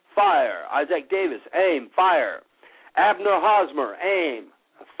 aim, fire. Isaac Davis, aim, fire. Abner Hosmer, aim,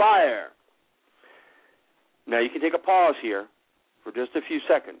 fire. Now you can take a pause here for just a few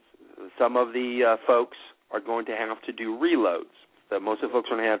seconds. Some of the folks are going to have to do reloads. So most of the folks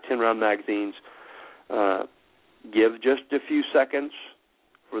are going to have 10-round magazines. Give just a few seconds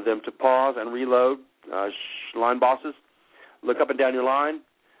for them to pause and reload. Line bosses, look up and down your line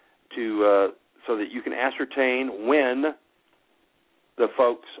so that you can ascertain when the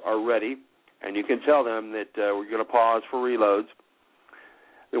folks are ready, and you can tell them that we're going to pause for reloads.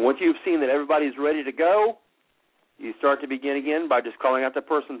 Then once you've seen that everybody's ready to go, you start to begin again by just calling out the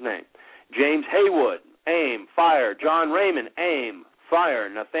person's name. James Haywood, aim, fire. John Raymond, aim, fire.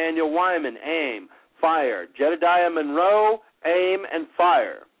 Nathaniel Wyman, aim, fire. Jedediah Monroe, aim, and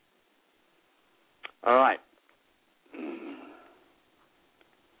fire. All right.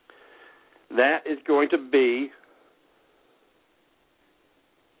 That is going to be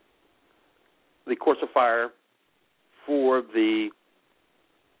the course of fire for the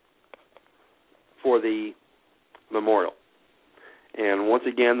memorial. And once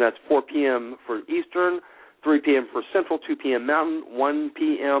again, that's 4 p.m. for Eastern, 3 p.m. for Central, 2 p.m. Mountain, 1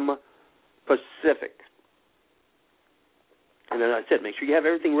 p.m. Pacific. And then I said, make sure you have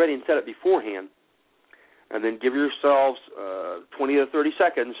everything ready and set up beforehand. And then give yourselves 20 to 30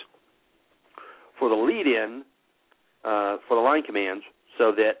 seconds for the lead-in for the line commands,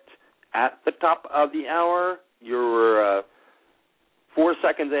 so that at the top of the hour, you're 4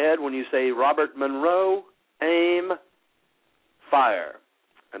 seconds ahead when you say, Robert Monroe, aim, fire.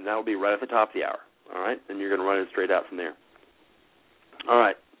 And that will be right at the top of the hour. All right? And you're going to run it straight out from there. All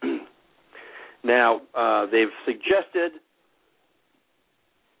right. Now, they've suggested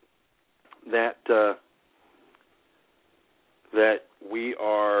that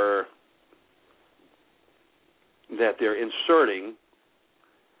they're inserting,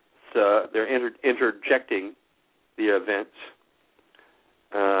 they're interjecting the events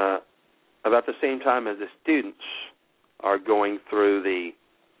about the same time as the students are going through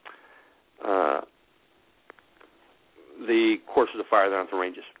the courses of fire down at the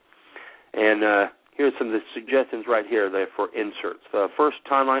ranges. And here's some of the suggestions right here for inserts. The first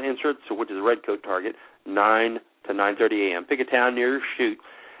timeline insert, which is a red coat target, 9 to 9:30 a.m. Pick a town near your shoot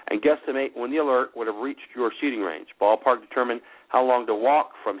and guesstimate when the alert would have reached your shooting range. Ballpark determine how long to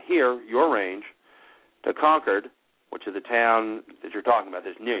walk from here, your range, to Concord, which is the town that you're talking about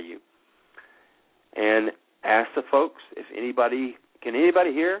that's near you. And ask the folks if can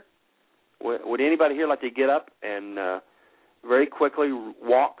anybody here? Would anybody here like to get up and very quickly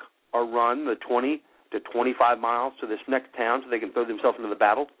walk or run the 20 to 25 miles to this next town so they can throw themselves into the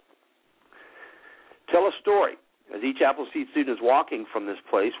battle? Tell a story. As each Appleseed student is walking from this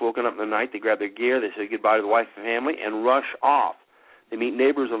place, woken up in the night, they grab their gear, they say goodbye to the wife and family, and rush off. They meet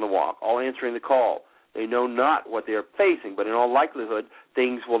neighbors on the walk, all answering the call. They know not what they are facing, but in all likelihood,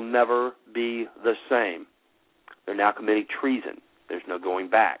 things will never be the same. They're now committing treason. There's no going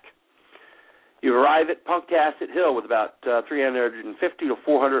back. You arrive at Punktasset Hill with about 350 to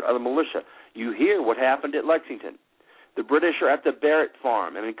 400 other militia. You hear what happened at Lexington. The British are at the Barrett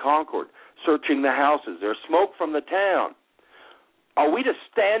farm and in Concord, searching the houses. There's smoke from the town. Are we to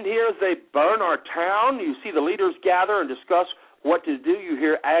stand here as they burn our town? You see the leaders gather and discuss what to do. You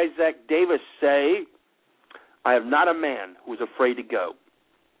hear Isaac Davis say, I have not a man who is afraid to go.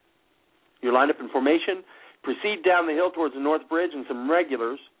 You line up in formation, proceed down the hill towards the North Bridge, and some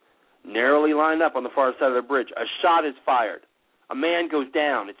regulars narrowly line up on the far side of the bridge. A shot is fired. A man goes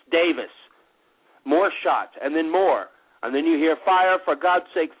down. It's Davis. More shots, and then more. And then you hear, fire, for God's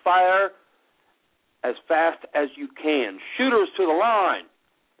sake, fire as fast as you can. Shooters to the line.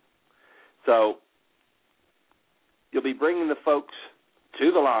 So you'll be bringing the folks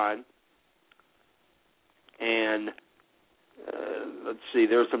to the line. And let's see,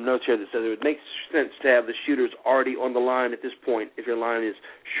 there are some notes here that said it would make sense to have the shooters already on the line at this point if your line is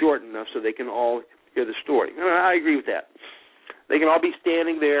short enough so they can all hear the story. And I agree with that. They can all be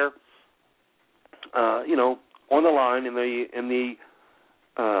standing there, on the line in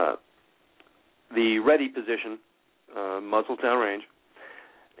the ready position, muzzle down range,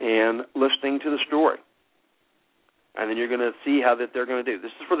 and listening to the story. And then you're going to see how that they're going to do.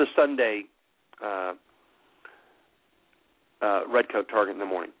 This is for the Sunday redcoat target in the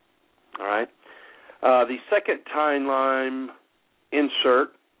morning. All right. The second timeline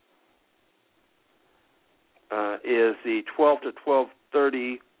insert is the 12 to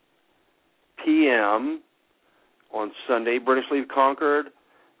 12:30 p.m. on Sunday. British leave Concord.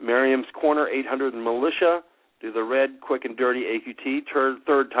 Merriam's Corner, 800 militia. Do the red, quick, and dirty AQT.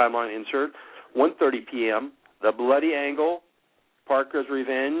 Third timeline insert. 1:30 p.m. The Bloody Angle. Parker's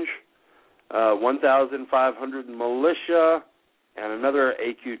Revenge. 1,500 militia. And another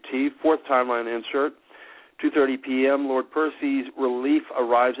AQT. Fourth timeline insert. 2:30 p.m. Lord Percy's relief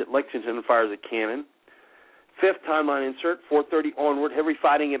arrives at Lexington and fires a cannon. Fifth timeline insert. 4:30 onward. Heavy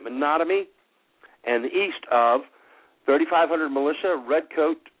fighting at Menotomy. And east of 3,500 militia,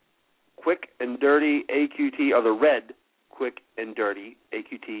 redcoat, quick and dirty AQT, or the red, quick and dirty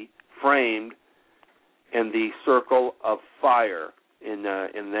AQT, framed in the circle of fire in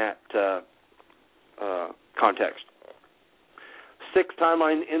that context. Sixth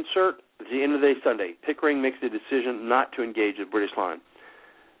timeline insert, at the end of the day Sunday. Pickering makes the decision not to engage the British line.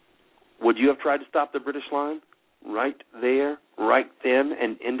 Would you have tried to stop the British line right there, right then,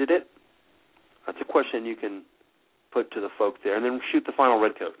 and ended it? That's a question you can put to the folks there, and then shoot the final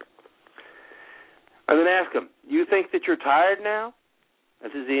redcoat. And then ask them, you think that you're tired now?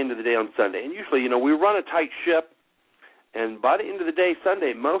 This is the end of the day on Sunday. And usually, we run a tight ship, and by the end of the day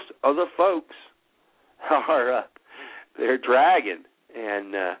Sunday, most of the folks are they're dragging,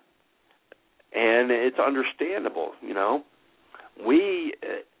 and it's understandable. You know,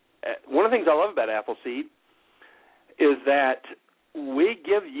 one of the things I love about Appleseed is that we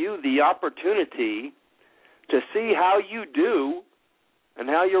give you the opportunity to see how you do and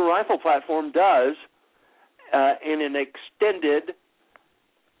how your rifle platform does in an extended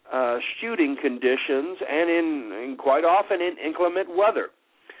shooting conditions and in quite often in inclement weather.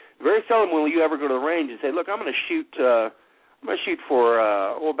 Very seldom will you ever go to the range and say, "Look, I'm going to shoot for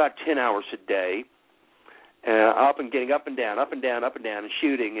about 10 hours a day, up and getting up and down, and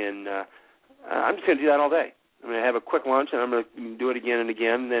shooting, and I'm just going to do that all day. I'm going to have a quick lunch, and I'm going to do it again and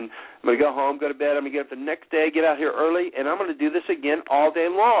again. And then I'm going to go home, go to bed. I'm going to get up the next day, get out here early, and I'm going to do this again all day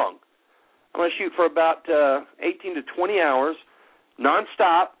long. I'm going to shoot for about 18 to 20 hours,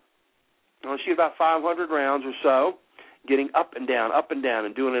 nonstop. I'm going to shoot about 500 rounds or so, getting up and down,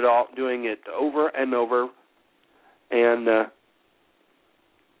 and doing it over and over, and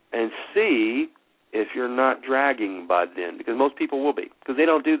see if you're not dragging by then, because most people will be, because they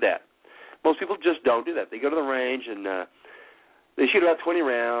don't do that. Most people just don't do that. They go to the range and they shoot about 20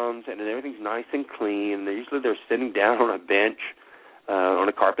 rounds, and everything's nice and clean. Usually they're sitting down on a bench, on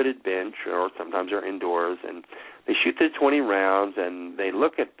a carpeted bench, or sometimes they're indoors, and they shoot the 20 rounds, and they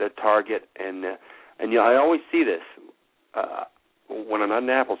look at the target, and you know, I always see this. When I'm not in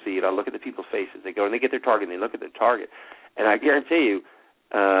Appleseed, I look at the people's faces. They go and they get their target, and they look at the target. And I guarantee you,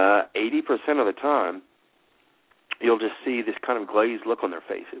 80% of the time, you'll just see this kind of glazed look on their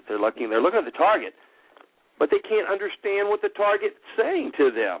faces. They're looking at the target, but they can't understand what the target's saying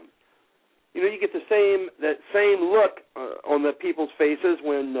to them. You know, you get that same look on the people's faces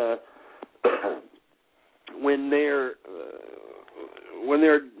when they're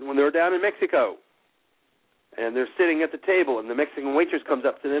down in Mexico, and they're sitting at the table, and the Mexican waitress comes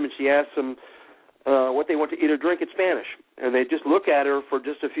up to them, and she asks them what they want to eat or drink in Spanish. And they just look at her for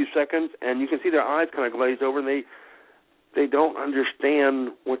just a few seconds, and you can see their eyes kind of glaze over, and they don't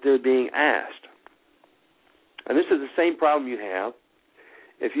understand what they're being asked. And this is the same problem you have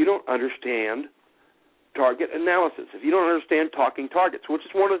if you don't understand target analysis, if you don't understand talking targets, which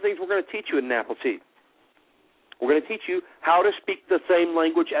is one of the things we're going to teach you in Appleseed. We're going to teach you how to speak the same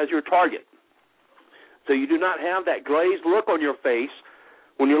language as your target, so you do not have that glazed look on your face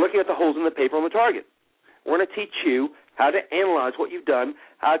when you're looking at the holes in the paper on the target. We're going to teach you how to analyze what you've done,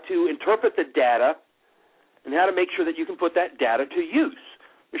 how to interpret the data, and how to make sure that you can put that data to use.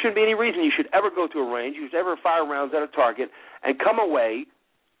 There shouldn't be any reason you should ever go to a range, you should ever fire rounds at a target, and come away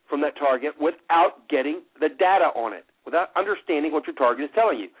from that target without getting the data on it, without understanding what your target is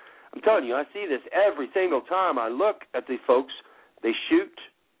telling you. I'm telling you, I see this every single time I look at the folks. They shoot,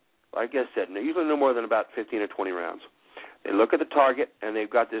 like I said, usually no more than about 15 or 20 rounds. They look at the target, and they've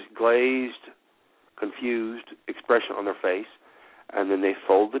got this glazed, confused expression on their face, and then they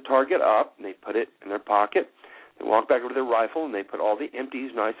fold the target up, and they put it in their pocket. They walk back over to their rifle, and they put all the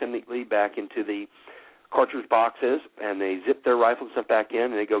empties nice and neatly back into the cartridge boxes, and they zip their rifle and stuff back in,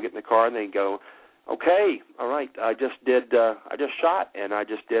 and they go get in the car, and they go, okay, all right, I just shot, and I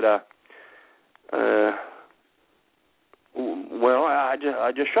just did I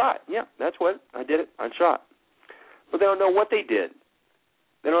just shot. Yeah, that's what I did. I shot. But they don't know what they did.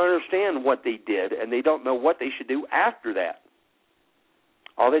 They don't understand what they did, and they don't know what they should do after that.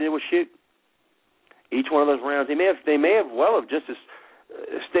 All they did was shoot. Each one of those rounds, they may have just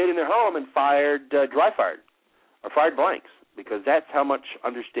stayed in their home and fired dry fired or fired blanks, because that's how much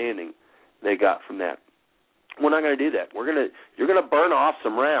understanding they got from that. We're not going to do that. You're going to burn off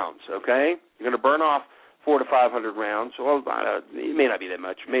some rounds, okay? You're going to burn off 400 to 500 rounds. Well, it may not be that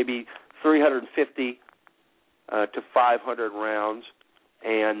much. Maybe 350 to 500 rounds,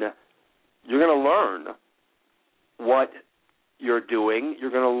 and you're going to learn what you're doing.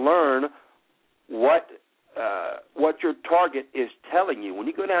 You're going to learn what your target is telling you. When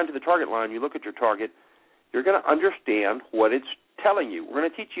you go down to the target line, you look at your target, you're going to understand what it's telling you. We're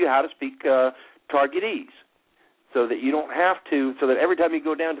going to teach you how to speak targetese, so that you don't have to, so that every time you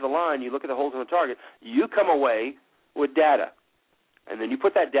go down to the line, you look at the holes on the target, you come away with data. And then you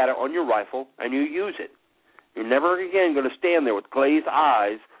put that data on your rifle, and you use it. You're never again going to stand there with glazed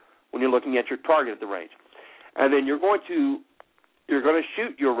eyes when you're looking at your target at the range. And then you're going to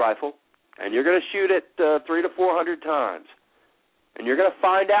shoot your rifle, and you're going to shoot it 300 to 400 times. And you're going to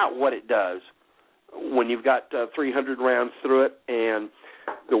find out what it does when you've got 300 rounds through it, and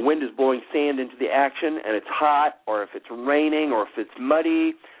the wind is blowing sand into the action, and it's hot, or if it's raining, or if it's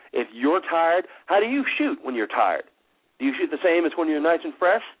muddy. If you're tired, how do you shoot when you're tired? Do you shoot the same as when you're nice and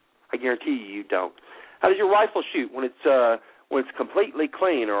fresh? I guarantee you don't. How does your rifle shoot when when it's completely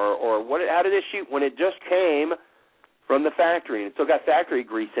clean, or what? How did it shoot when it just came from the factory and it still got factory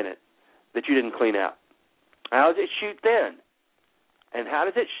grease in it that you didn't clean out? How does it shoot then? And how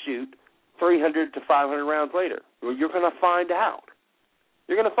does it shoot 300 to 500 rounds later? Well, you're going to find out.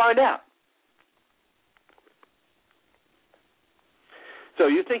 You're going to find out. So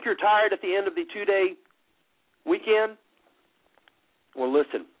you think you're tired at the end of the 2-day weekend? Well,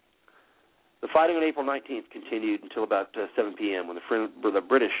 listen. The fighting on April 19th continued until about 7 p.m. when the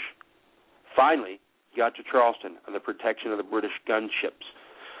British finally got to Charleston and the protection of the British gunships.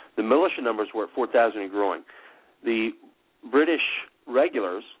 The militia numbers were at 4,000 and growing. The British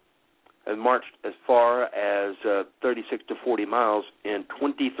regulars had marched as far as 36 to 40 miles in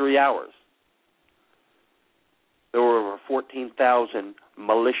 23 hours. There were over 14,000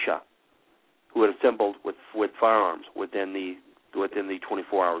 militia who had assembled with firearms within the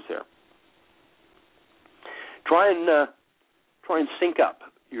 24 hours there. Try and sync up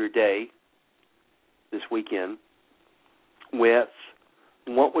your day this weekend with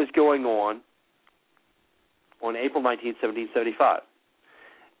what was going on April 19, 1775.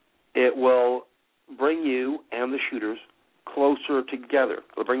 It will bring you and the shooters closer together.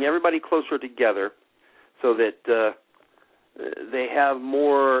 It'll bring everybody closer together so that they have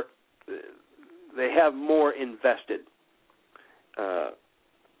more invested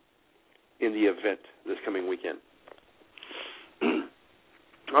in the event this coming weekend.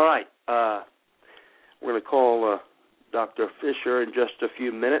 All right. We're going to call Dr. Fisher in just a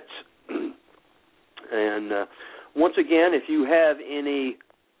few minutes. And once again, if you have any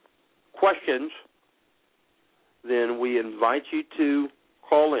questions, then we invite you to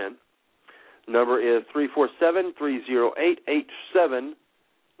call in. Number is 347-308-8790.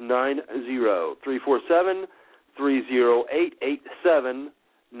 347-308-8790.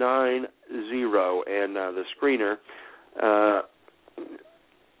 And the screener,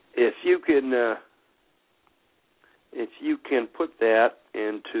 if you can put that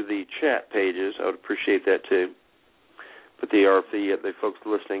into the chat pages, I would appreciate that too. Put the folks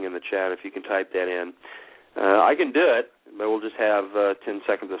listening in the chat, if you can type that in. I can do it, but we'll just have 10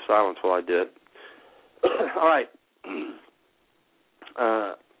 seconds of silence while I do it. All right.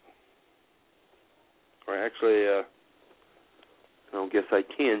 Actually, I guess I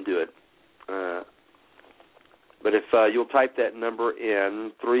can do it. But if you'll type that number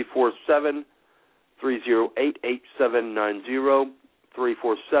in, 347-308-8790,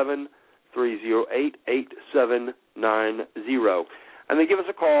 347-308-8790. And then give us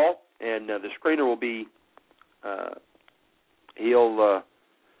a call, and the screener will be, he'll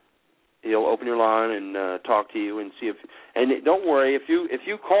open your line and talk to you and see if, and don't worry, if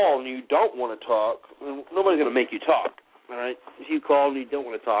you call and you don't want to talk, nobody's going to make you talk, all right? If you call and you don't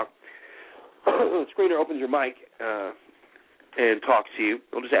want to talk, the screener opens your mic and talks to you.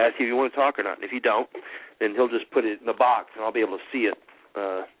 He'll just ask you if you want to talk or not. And if you don't, then he'll just put it in the box, and I'll be able to see it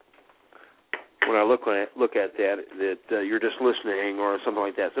when I look at that you're just listening or something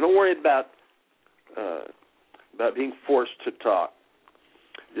like that. So don't worry about being forced to talk.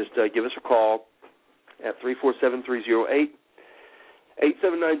 Just give us a call at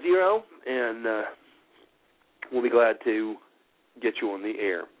 347-308-8790, and we'll be glad to get you on the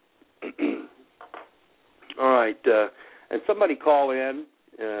air. All right, and somebody call in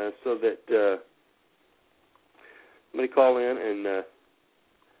so that somebody call in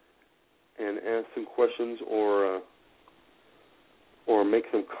and ask some questions or make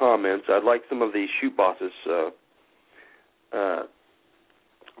some comments. I'd like some of the shoot bosses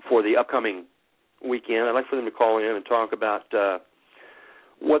for the upcoming weekend. I'd like for them to call in and talk about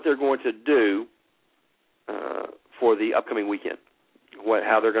what they're going to do for the upcoming weekend,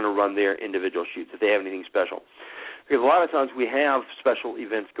 how they're going to run their individual shoots, if they have anything special. Because a lot of times we have special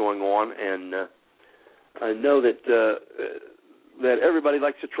events going on, and I know that that everybody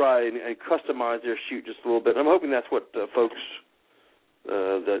likes to try and customize their shoot just a little bit. And I'm hoping that's what that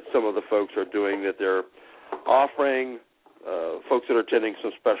some of the folks are doing, that they're offering folks that are attending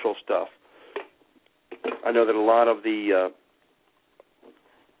some special stuff. I know that a lot of the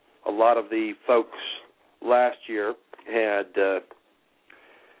folks last year had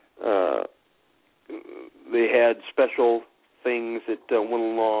they had special things that went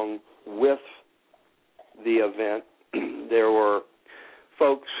along with the event. There were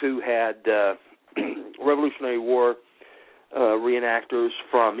folks who had Revolutionary War reenactors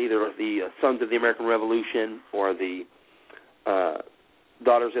from either the Sons of the American Revolution or the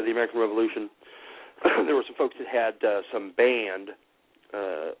Daughters of the American Revolution. There were some folks that had some band,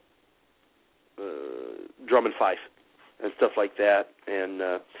 drum and fife and stuff like that, and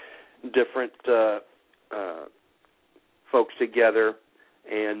different folks together,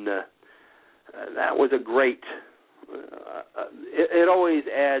 and that was a great. It always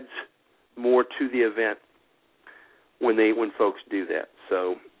adds more to the event when folks do that.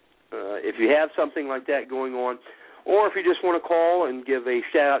 So if you have something like that going on, or if you just want to call and give a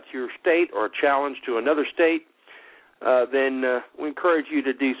shout-out to your state or a challenge to another state, then we encourage you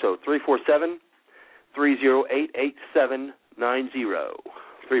to do so. 347-308-8790.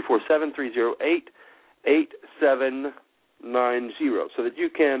 347-308-8790, so that you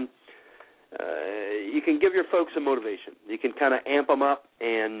can give your folks some motivation. You can kind of amp them up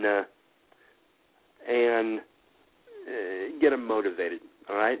and get them motivated.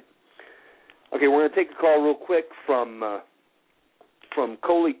 All right. Okay, we're going to take a call real quick from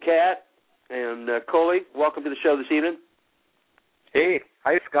Coley Cat. And Coley, welcome to the show this evening. Hey,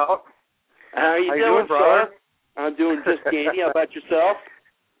 hi, Scout. How are you doing, brother? sir? I'm doing just dandy. How about yourself?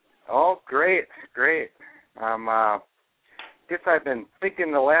 Oh, great. Guess I've been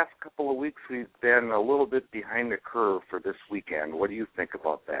thinking the last couple of weeks we've been a little bit behind the curve for this weekend. What do you think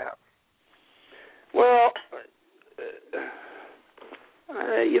about that? Well,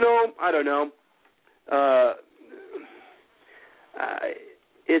 I don't know.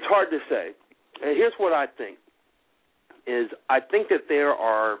 It's hard to say. Here's what I think. I think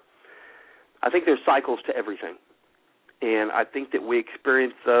there's cycles to everything. And I think that we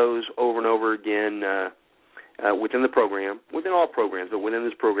experience those over and over again within the program, within all programs, but within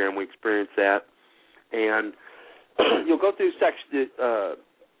this program we experience that. And you'll go through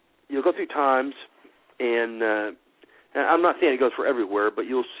times, and I'm not saying it goes for everywhere, but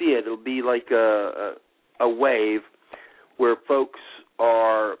you'll see it. It'll be like a wave where folks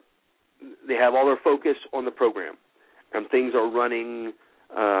they have all their focus on the program, and things are running,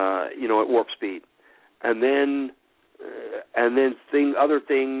 at warp speed, and then other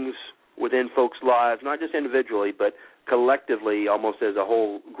things within folks' lives, not just individually, but collectively, almost as a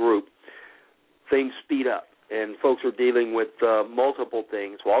whole group, things speed up, and folks are dealing with multiple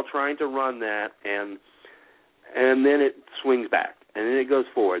things while trying to run that, and then it swings back, and then it goes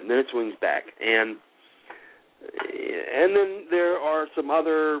forward, and then it swings back, and then there are some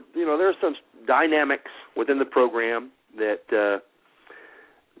other, there are some dynamics within the program that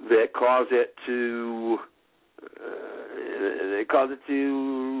cause it to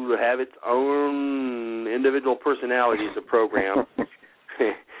have its own individual personality as a program.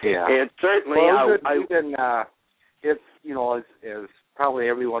 Yeah, and certainly, as probably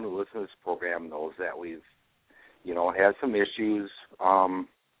everyone who listens to this program knows that we've, had some issues.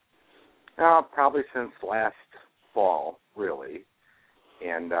 Probably since last fall, really,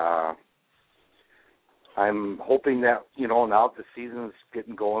 and I'm hoping that, now that the season's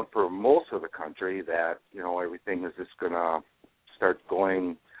getting going for most of the country, that, everything is just going to start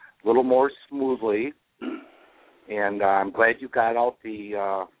going a little more smoothly. And I'm glad you got out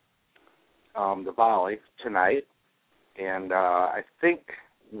the volley tonight. And I think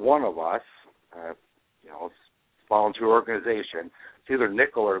one of us, volunteer organization, it's either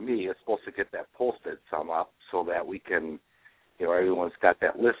Nickel or me, is supposed to get that posted some up so that we can, everyone's got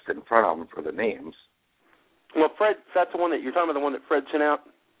that list in front of them for the names. Well, Fred, that's the one that you're talking about, the one that Fred sent out?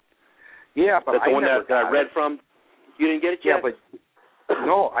 Yeah, but that's the one that I read from? You didn't get it yet? Yeah, but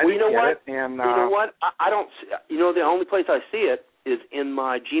no, I didn't get it. And, you know what? I don't, the only place I see it is in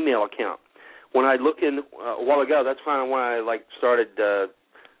my Gmail account. When I look in a while ago, that's kind of when I started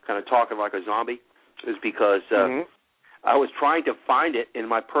kind of talking like a zombie, is because I was trying to find it in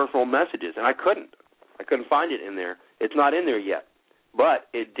my personal messages, and I couldn't. I couldn't find it in there. It's not in there yet, but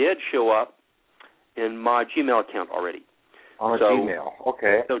it did show up in my Gmail account already. On Gmail,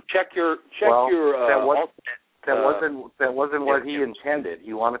 okay. So check your. That wasn't what he intended.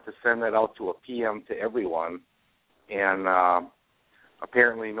 He wanted to send that out to a PM to everyone, and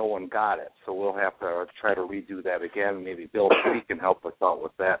apparently no one got it. So we'll have to try to redo that again. Maybe Bill Free can help us out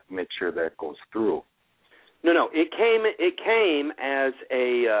with that. Make sure that goes through. No. It came as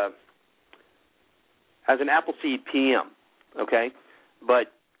an Appleseed PM, okay,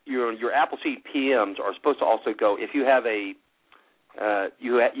 but. Your Appleseed PMs are supposed to also go, if you have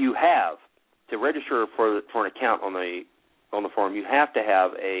you have to register for an account on the forum, you have to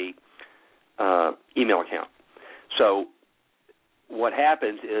have a email account. So what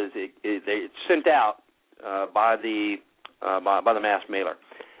happens is it's sent out by the mass mailer,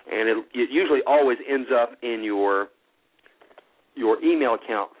 and it usually always ends up in your email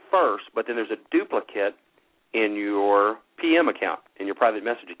account first, but then there's a duplicate in your PM account, in your private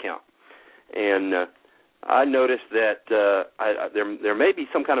message account. And I noticed that there may be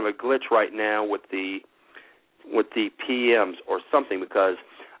some kind of a glitch right now with the PMs or something, because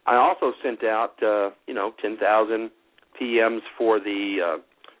I also sent out 10,000 PMs for the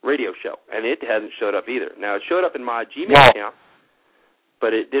radio show, and it hasn't showed up either. Now, it showed up in my Gmail account,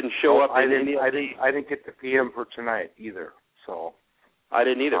 but it didn't show up in any of the... I didn't get the PM for tonight either, so... I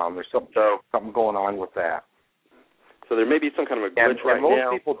didn't either. There's something going on with that. So there may be some kind of a glitch right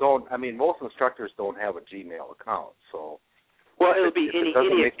now. Most people don't, most instructors don't have a Gmail account, so... Well, it'll be any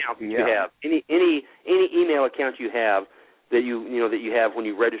account you have, any email account you have that that you have when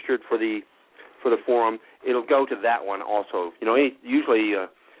you registered for the forum. It'll go to that one also. Usually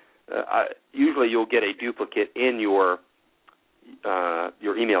you'll get a duplicate in your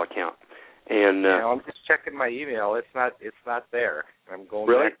email account. And I'm just checking my email. It's not there. I'm going.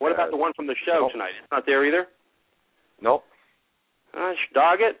 Really? Back what about the one from the show tonight? It's not there either. Nope.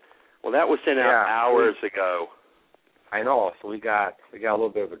 Dog it. Well, that was sent out hours ago. I know, so we got a little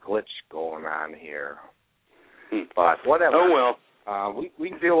bit of a glitch going on here, but whatever. Oh well, we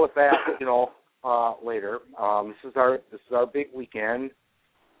can deal with that, later. This is our big weekend,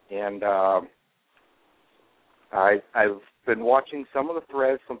 and I've been watching some of the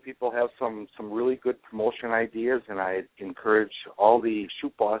threads. Some people have some really good promotion ideas, and I encourage all the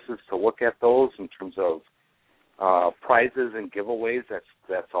shoot bosses to look at those in terms of prizes and giveaways.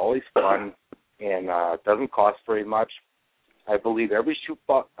 That's always fun. And it doesn't cost very much. I believe every shoot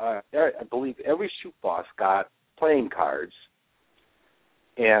boss got playing cards.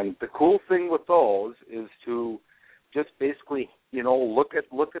 And the cool thing with those is to just basically, look at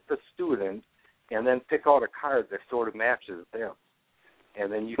the student and then pick out a card that sort of matches them.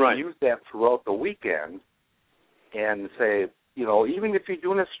 And then you can use that throughout the weekend and say, even if you're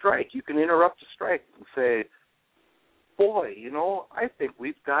doing a strike, you can interrupt a strike and say, boy, I think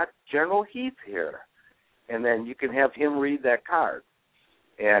we've got General Heath here. And then you can have him read that card.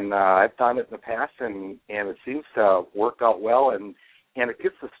 And I've done it in the past, and it seems to work out well. And it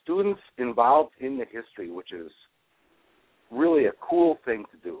gets the students involved in the history, which is really a cool thing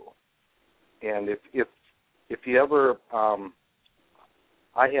to do. And if you ever,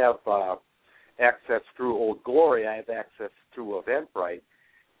 I have access through Old Glory. I have access through Eventbrite.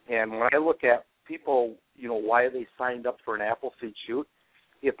 And when I look at people, why they signed up for an Appleseed shoot,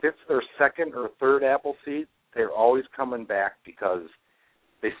 if it's their second or third Appleseed, they're always coming back because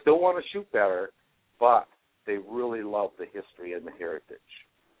they still want to shoot better, but they really love the history and the heritage.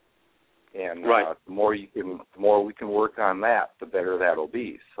 And the more we can work on that, the better that'll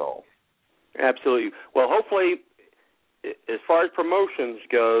be. So, absolutely. Well, hopefully, as far as promotions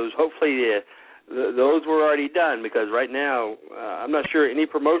goes, hopefully those were already done, because right now I'm not sure any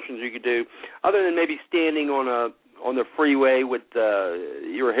promotions you could do other than maybe standing on the freeway with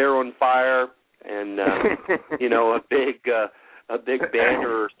your hair on fire and a big banner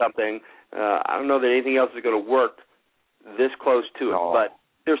or something. I don't know that anything else is going to work this close to it, but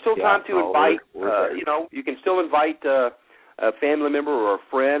there's still time to invite. You can still invite a family member or a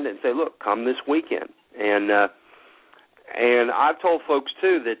friend and say, "Look, come this weekend." And I've told folks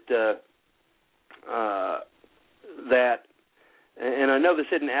too that. And I know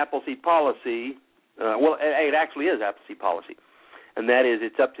this isn't Appleseed policy. It actually is Appleseed policy, and that is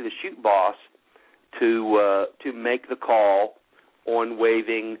it's up to the shoot boss to make the call on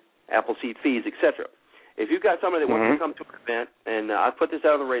waiving Appleseed fees, etc. If you've got somebody that wants to come to an event, and I've put this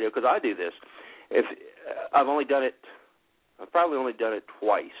out on the radio because I do this. I've probably only done it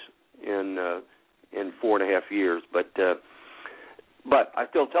twice in 4.5 years, but I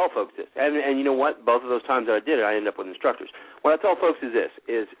still tell folks this. And you know what? Both of those times that I did it, I ended up with instructors. What I tell folks is this,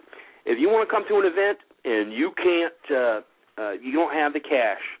 is if you want to come to an event and you can't, you don't have the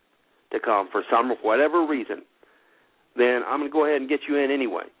cash to come for whatever reason, then I'm going to go ahead and get you in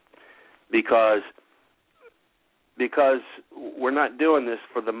anyway, because we're not doing this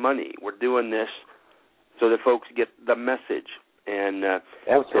for the money. We're doing this so that folks get the message. And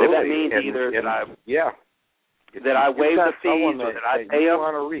absolutely. If that means either that I waive the fees or that I pay them.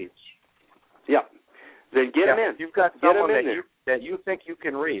 Want to reach. Yeah. Then get them in. If you've got someone that you think you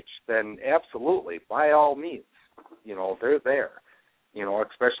can reach, then absolutely, by all means, they're there.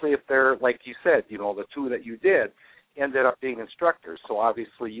 Especially if they're, like you said, the two that you did ended up being instructors. So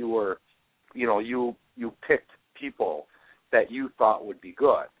obviously you were, you picked people that you thought would be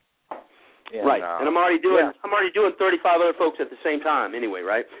good. And, right, and I'm already doing 35 other folks at the same time anyway,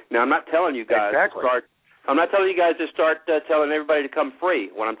 right? Now I'm not telling you guys to start. I'm not telling you guys to start telling everybody to come free.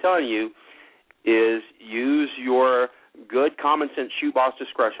 What I'm telling you is use your good common sense shoot boss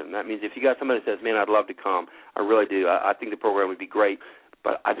discretion. That means if you got somebody that says, "Man, I'd love to come. I really do. I think the program would be great,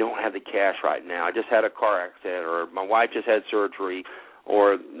 but I don't have the cash right now. I just had a car accident, or my wife just had surgery,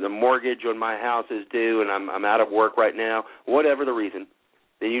 or the mortgage on my house is due, and I'm out of work right now." Whatever the reason,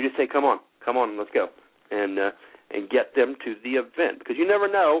 then you just say, "Come on, let's go," and and get them to the event, because you never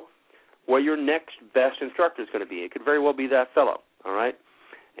know where your next best instructor is going to be. It could very well be that fellow, all right?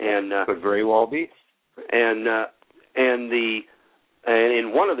 And could very well be. And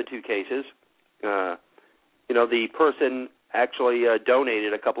in one of the two cases, the person actually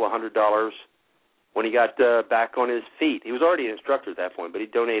donated a couple of $100 when he got back on his feet. He was already an instructor at that point, but he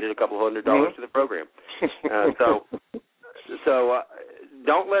donated a couple of $100 to the program. So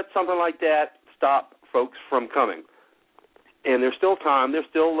don't let something like that stop folks from coming. And there's still time. There's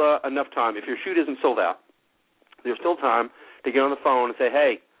still enough time. If your chute isn't sold out, there's still time to get on the phone and say,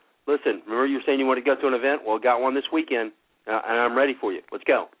 hey, listen, remember you were saying you want to go to an event? Well, got one this weekend, and I'm ready for you. Let's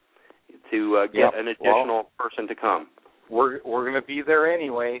go. To get an additional person to come. We're going to be there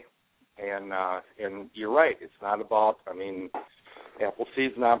anyway, and you're right. It's not about.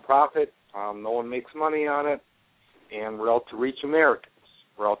 Appleseed's nonprofit. No one makes money on it, and we're out to reach Americans.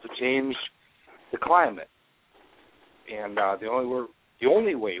 We're out to change the climate, and the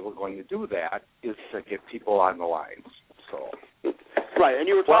only way we're going to do that is to get people on the lines. So. Right, and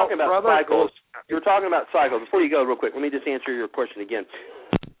you were talking about cycles. You were talking about cycles. Before you go, real quick, let me just answer your question again.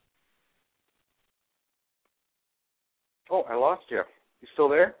 Oh, I lost you. You still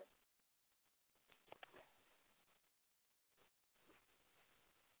there?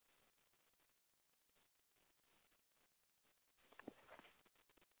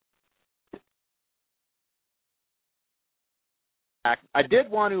 I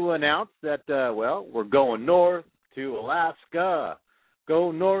did want to announce that, we're going north to Alaska.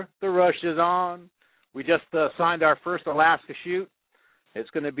 Go north, the rush is on. We just signed our first Alaska shoot. It's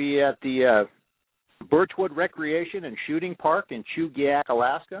going to be at the Birchwood Recreation and Shooting Park in Chugiak,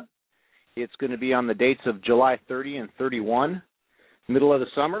 Alaska. It's going to be on the dates of July 30 and 31. Middle of the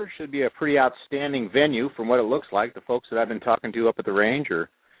summer. Should be a pretty outstanding venue from what it looks like. The folks that I've been talking to up at the range are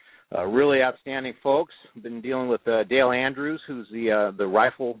really outstanding folks. Been dealing with Dale Andrews, who's the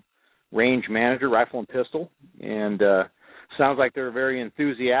rifle range manager, rifle and pistol, and sounds like they're very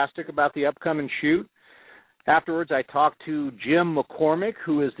enthusiastic about the upcoming shoot. Afterwards, I talked to Jim McCormick,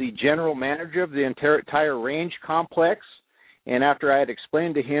 who is the general manager of the entire range complex, and after I had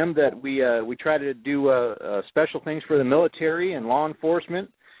explained to him that we try to do special things for the military and law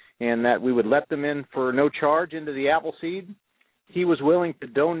enforcement, and that we would let them in for no charge into the Appleseed, he was willing to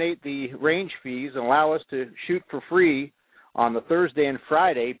donate the range fees and allow us to shoot for free on the Thursday and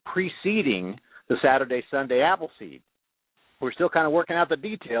Friday preceding the Saturday-Sunday Appleseed. We're still kind of working out the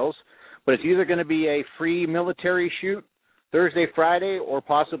details, but it's either going to be a free military shoot Thursday, Friday, or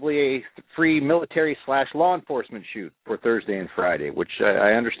possibly a free military/law enforcement shoot for Thursday and Friday, which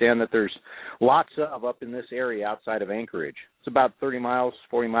I understand that there's lots of up in this area outside of Anchorage. It's about 30 miles,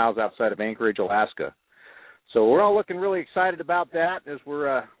 40 miles outside of Anchorage, Alaska. So we're all looking really excited about that as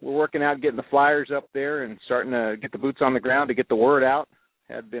we're working out getting the flyers up there and starting to get the boots on the ground to get the word out.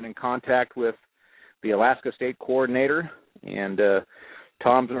 Had been in contact with the Alaska State Coordinator, and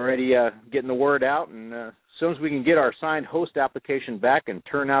Tom's already getting the word out. And as soon as we can get our signed host application back and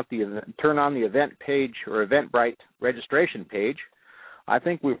turn on the event page or Eventbrite registration page, I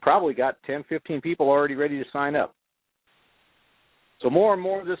think we've probably got 10, 15 people already ready to sign up. So more and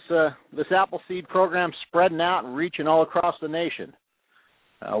more this Appleseed program spreading out and reaching all across the nation.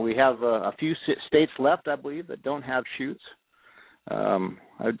 We have a few states left, I believe, that don't have shoots. I'm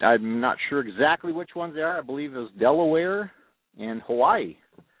not sure exactly which ones they are. I believe it was Delaware and Hawaii.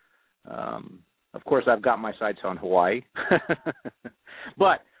 Of course, I've got my sights on Hawaii.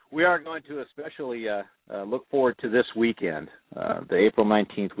 But we are going to especially look forward to this weekend, the April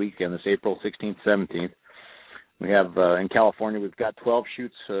 19th weekend, this April 16th, 17th. We have, in California, we've got 12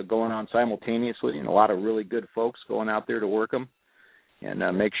 shoots going on simultaneously, and a lot of really good folks going out there to work them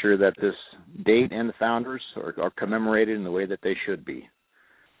and make sure that this date and the founders are commemorated in the way that they should be.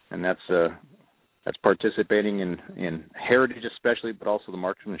 And that's participating in heritage especially, but also the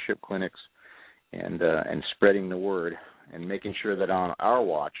marksmanship clinics and spreading the word and making sure that on our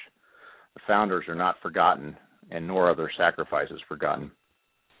watch, the founders are not forgotten and nor are their sacrifices forgotten.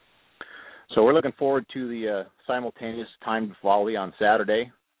 So we're looking forward to the simultaneous timed volley on Saturday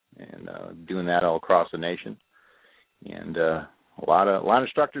and doing that all across the nation. And a lot of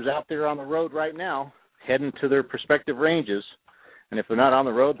instructors out there on the road right now heading to their respective ranges. And if they're not on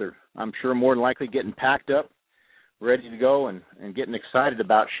the road, they're, I'm sure, more than likely getting packed up, ready to go and getting excited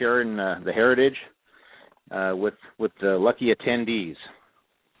about sharing the heritage with the lucky attendees.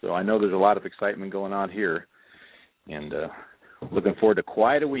 So I know there's a lot of excitement going on here, and looking forward to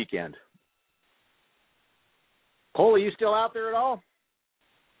quite a weekend. Cole, are you still out there at all?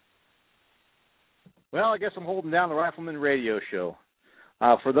 Well, I guess I'm holding down the Rifleman Radio Show.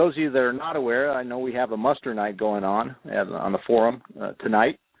 For those of you that are not aware, I know we have a muster night going on the forum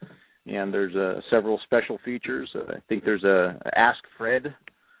tonight, and there's several special features. I think there's a Ask Fred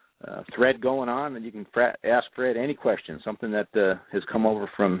thread going on, and you can ask Fred any question, something that has come over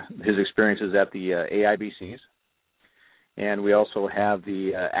from his experiences at the AIBCs. And we also have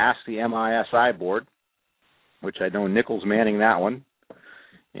the Ask the MISI board, which I know Nichols manning that one.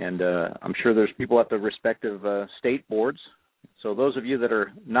 And I'm sure there's people at the respective state boards. So those of you that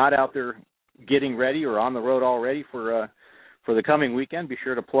are not out there getting ready or on the road already for the coming weekend, be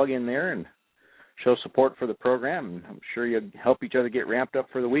sure to plug in there and show support for the program. And I'm sure you'll help each other get ramped up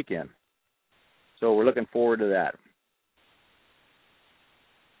for the weekend. So we're looking forward to that.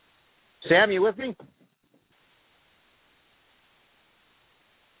 Sam, you with me?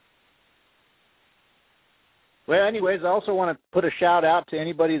 Well, anyways, I also want to put a shout out to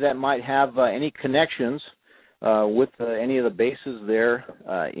anybody that might have any connections with any of the bases there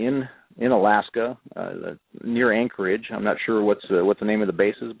in Alaska, near Anchorage. I'm not sure what the name of the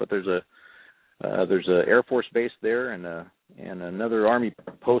bases, but there's a Air Force base there and another Army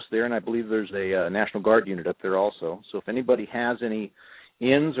post there, and I believe there's a National Guard unit up there also. So if anybody has any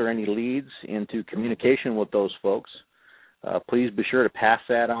ins or any leads into communication with those folks, please be sure to pass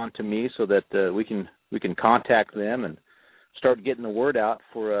that on to me so that we can contact them and start getting the word out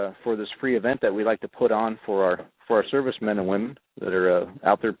for this free event that we like to put on for our servicemen and women that are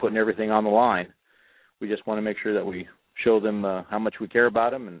out there putting everything on the line. We just want to make sure that we show them how much we care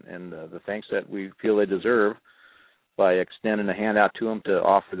about them and the thanks that we feel they deserve by extending a handout to them to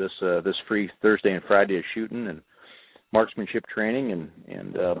offer this free Thursday and Friday of shooting and marksmanship training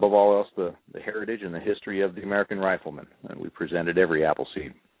and above all else the heritage and the history of the American rifleman. And we present at every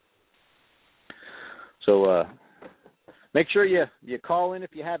Appleseed. So make sure you call in if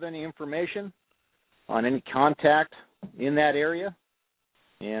you have any information on any contact in that area.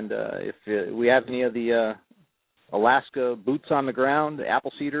 And if we have any of the Alaska boots on the ground, the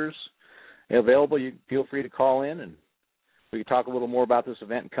Appleseeders available, you feel free to call in and we can talk a little more about this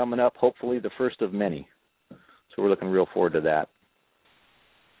event coming up, hopefully the first of many. So we're looking real forward to that.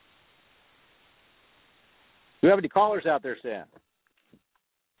 Do you have any callers out there, Sam?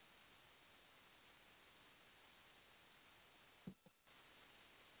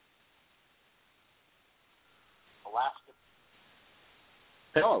 Alaska.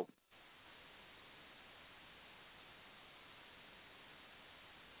 Hello.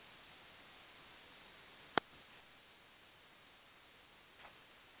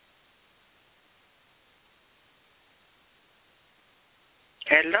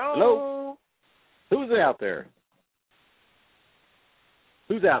 Hello. Hello. Who's out there?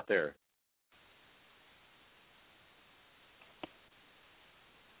 Who's out there?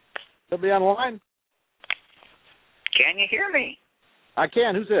 Somebody on the line? Can you hear me? I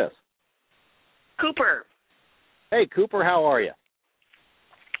can. Who's this? Cooper. Hey, Cooper. How are you?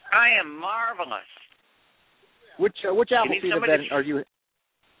 I am marvelous. Which Appleseed event are you?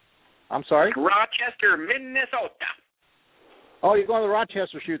 I'm sorry. Rochester, Minnesota. Oh, you're going to the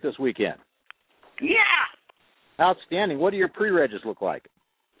Rochester shoot this weekend? Yeah. Outstanding. What do your pre-regis look like?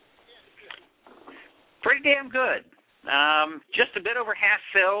 Pretty damn good. Just a bit over half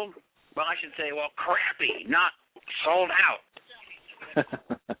filled. Well, I should say, crappy, not sold out.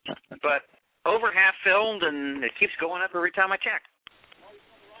 But over half filled, and it keeps going up every time I check.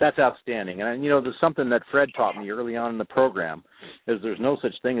 That's outstanding. And, there's something that Fred taught me early on in the program, is there's no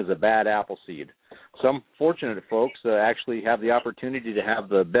such thing as a bad Appleseed. Some fortunate folks actually have the opportunity to have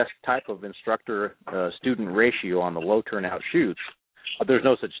the best type of instructor-student ratio on the low turnout shoots, but there's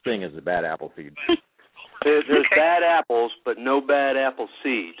no such thing as a bad Appleseed. There's bad apples, but no bad apple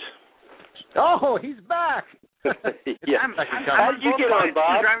seeds. Oh, he's back. Yeah. How did you get on,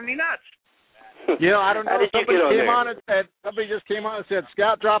 Bob? You're driving me nuts. I don't know. Somebody just came on and said,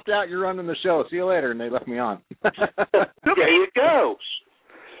 Scott dropped out, you're running the show. See you later, and they left me on. There you go.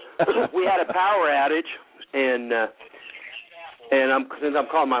 We had a power outage, and since I'm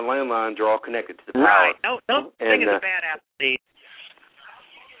calling my landlines, they're all connected to the power. Right. No thing is a bad Appleseed.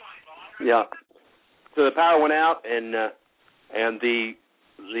 Yeah. So the power went out, and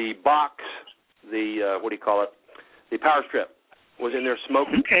the box, what do you call it? The power strip was in there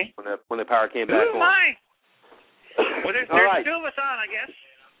smoking when the power came back on. My. Well, there's right. two of us on, I guess.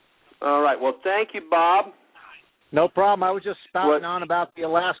 All right. Well, thank you, Bob. No problem. I was just spouting on about the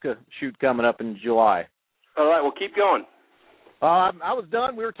Alaska shoot coming up in July. All right. Well, keep going. I was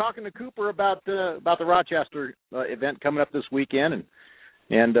done. We were talking to Cooper about the Rochester event coming up this weekend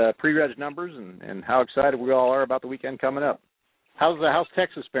and pre-reg numbers and how excited we all are about the weekend coming up. How's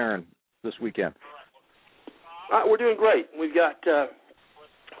Texas faring this weekend? We're doing great. We've got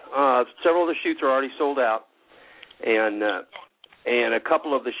several of the shoots are already sold out, and a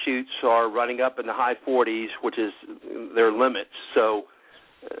couple of the shoots are running up in the high 40s, which is their limits. So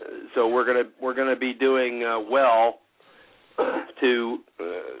we're gonna be doing well to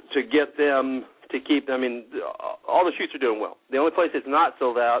get them to keep. I mean, all the shoots are doing well. The only place that's not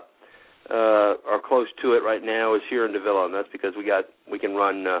sold out or close to it right now is here in Davila, and that's because we can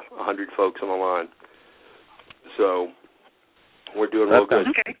run 100 folks on the line. So we're doing real good.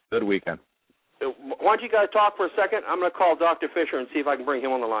 Okay. Good weekend. Why don't you guys talk for a second? I'm going to call Dr. Fisher and see if I can bring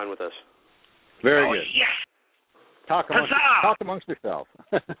him on the line with us. Very good. Yes. Talk amongst yourselves.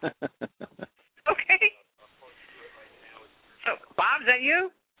 Okay. So, Bob, is that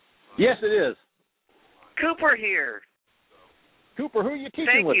you? Yes, it is. Cooper here. Cooper, who are you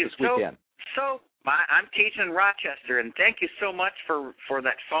teaching with this weekend? I'm teaching in Rochester, and thank you so much for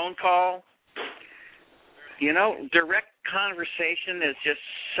that phone call. You know, direct conversation is just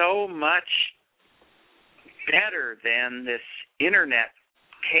so much better than this internet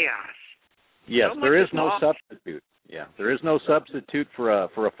chaos. Yes, so there is no substitute. Yeah, there is no substitute for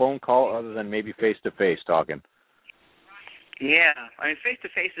a phone call other than maybe face-to-face talking. Yeah, I mean,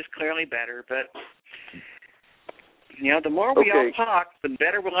 face-to-face is clearly better, but, you know, the more we all talk, the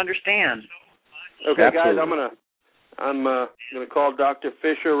better we'll understand. Okay, Absolutely. guys, I'm gonna call Dr.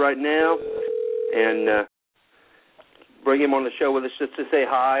 Fisher right now and bring him on the show with us just to say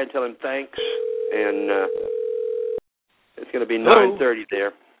hi and tell him thanks. And it's going to be 9:30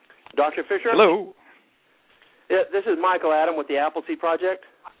 there. Dr. Fisher? Hello. Yeah, this is Michael Adam with the Appleseed Project.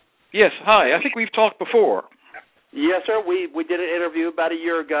 Yes, hi. I think we've talked before. Yes, sir. We did an interview about a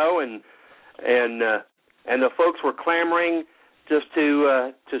year ago, and the folks were clamoring just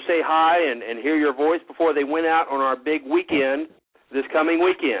to say hi and hear your voice before they went out on our big weekend this coming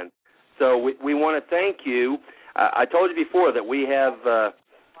weekend. So we want to thank you. I told you before that we have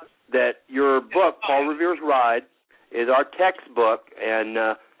that your book, Paul Revere's Ride, is our textbook,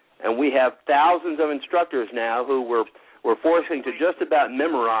 and we have thousands of instructors now who we're forcing to just about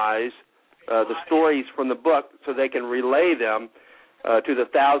memorize the stories from the book so they can relay them to the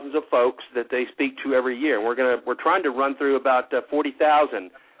thousands of folks that they speak to every year. And we're trying to run through about 40,000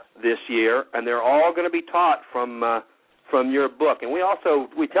 this year, and they're all going to be taught from your book. And we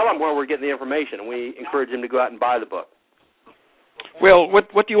tell them where we're getting the information, and we encourage them to go out and buy the book. Well,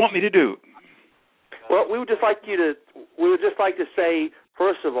 what do you want me to do? Well, we would just like to say,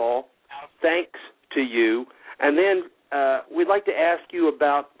 first of all, thanks to you, and then we'd like to ask you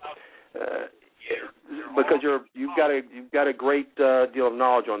about because you've got a great deal of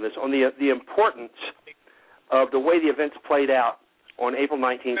knowledge on this, on the importance of the way the events played out on April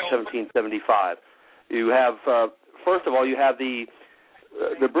 19th, 1775. You have first of all, you have the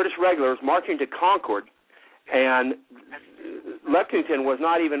British regulars marching to Concord, and Lexington was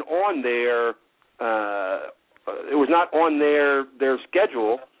not even on their it was not on their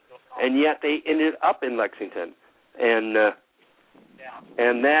schedule, and yet they ended up in Lexington, and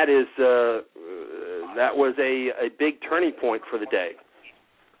that was a big turning point for the day.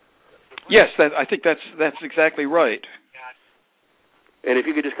 Yes, I think that's exactly right. And if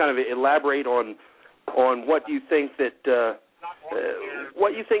you could just kind of elaborate on what you think that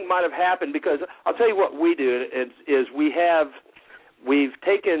what you think might have happened, because I'll tell you what we do is we've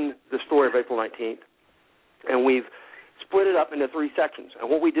taken the story of April 19th and we've split it up into three sections. And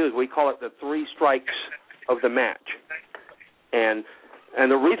what we do is we call it the three strikes of the match. And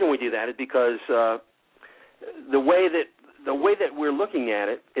the reason we do that is because the way that we're looking at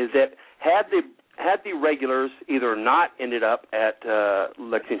it is that had the regulars either not ended up at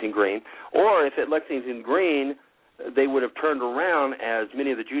Lexington Green, or if at Lexington Green they would have turned around, as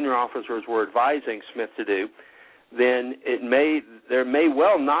many of the junior officers were advising Smith to do, then there may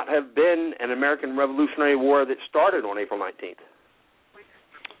well not have been an American Revolutionary War that started on April 19th.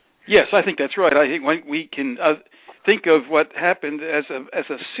 Yes, I think that's right. I think we can think of what happened as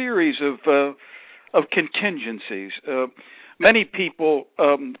a series of contingencies. Many people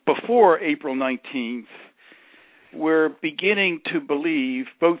before April 19th were beginning to believe,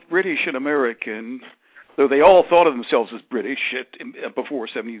 both British and American, though they all thought of themselves as British before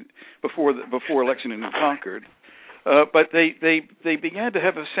Lexington and Concord, but they began to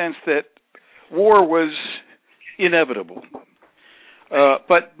have a sense that war was inevitable.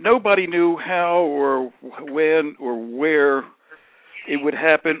 But nobody knew how or when or where it would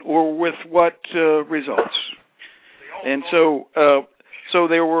happen or with what results. And so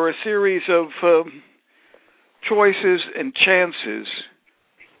there were a series of choices and chances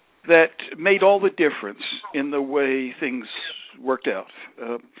that made all the difference in the way things worked out.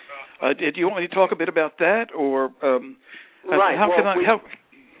 Do you want me to talk a bit about that, or right? How can I help?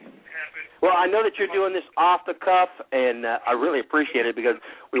 Well, I know that you're doing this off the cuff, and I really appreciate it because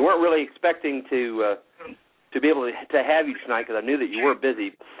we weren't really expecting to be able to have you tonight because I knew that you were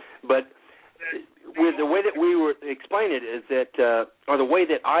busy. But with the way that we were explaining it is that, or the way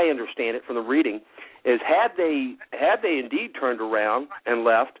that I understand it from the reading, is had they indeed turned around and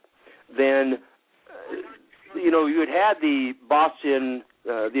left, then you had had the Boston,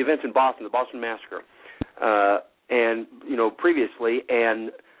 the events in Boston, the Boston Massacre, and previously,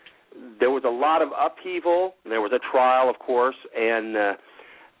 and there was a lot of upheaval. There was a trial, of course, and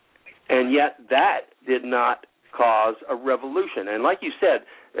yet that did not cause a revolution. And like you said,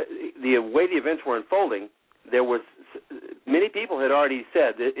 the way the events were unfolding, there was many people had already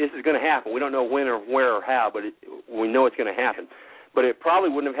said that this is going to happen. We don't know when or where or how, but we know it's going to happen. But it probably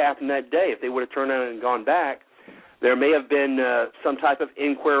wouldn't have happened that day if they would have turned around and gone back. There may have been some type of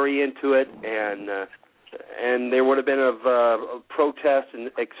inquiry into it, and there would have been a protest and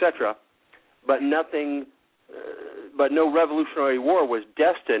etc. But nothing, but no revolutionary war was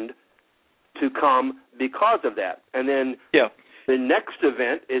destined to come because of that. And then the next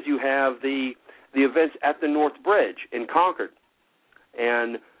event is you have the events at the North Bridge in Concord,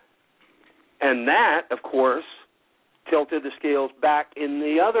 and that, of course, tilted the scales back in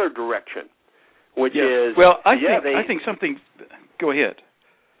the other direction, which is I think something. Go ahead.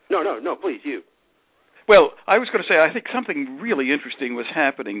 No, please, you. Well, I was going to say I think something really interesting was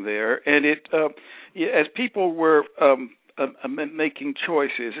happening there, and it as people were making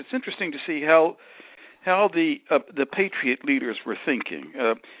choices, it's interesting to see how the Patriot leaders were thinking.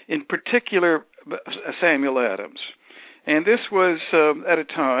 In particular, Samuel Adams, and this was at a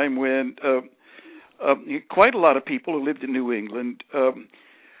time when quite a lot of people who lived in New England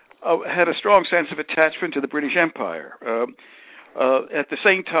had a strong sense of attachment to the British Empire. At the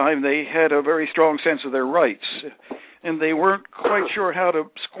same time, they had a very strong sense of their rights, and they weren't quite sure how to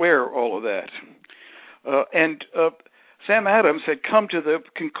square all of that. And Sam Adams had come to the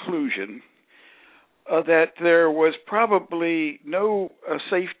conclusion that there was probably no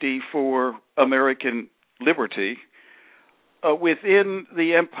safety for American liberty within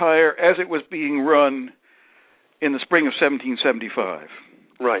the empire as it was being run in the spring of 1775.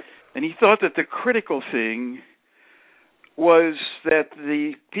 Right. And he thought that the critical thing was that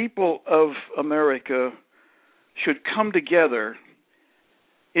the people of America should come together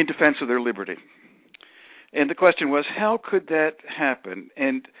in defense of their liberty. And the question was, how could that happen?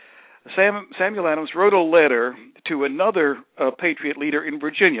 And Samuel Adams wrote a letter to another Patriot leader in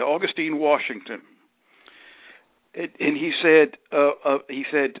Virginia, Augustine Washington. And he said,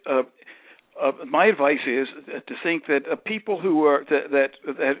 my advice is to think that people who are that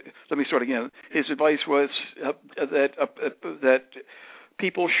let me start again. His advice was that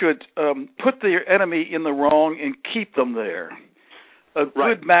people should put their enemy in the wrong and keep them there. A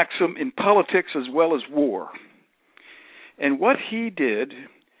good maxim in politics as well as war. And what he did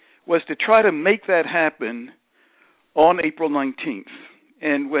was to try to make that happen on April 19th.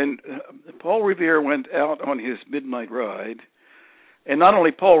 And when Paul Revere went out on his midnight ride, and not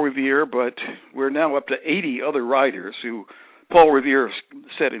only Paul Revere, but we're now up to 80 other riders who Paul Revere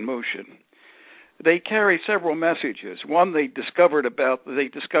set in motion, they carried several messages. One, they discovered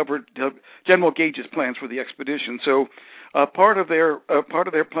General Gage's plans for the expedition. So part of their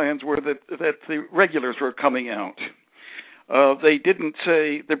plans were that the regulars were coming out. They didn't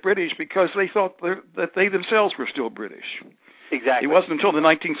say the British because they thought that they themselves were still British. Exactly. It wasn't until the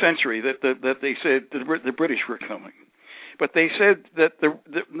 19th century that they said the British were coming. But they said that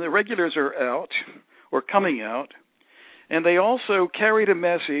the regulars are out or coming out, and they also carried a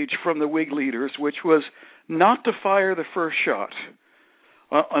message from the Whig leaders, which was not to fire the first shot.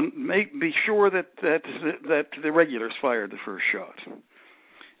 Be sure that the regulars fired the first shot,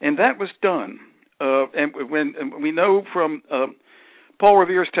 and that was done. And we know from Paul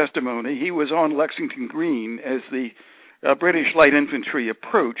Revere's testimony, he was on Lexington Green as the British light infantry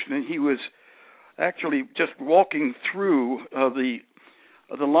approached, and he was actually just walking through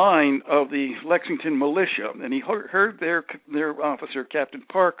the line of the Lexington militia, and he heard their officer, Captain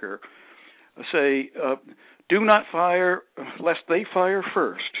Parker, say, "Do not fire lest they fire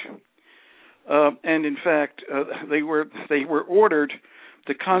first." And in fact, they were ordered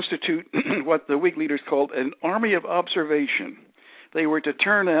to constitute what the Whig leaders called an army of observation. They were to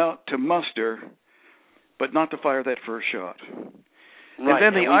turn out to muster, but not to fire that first shot. Right.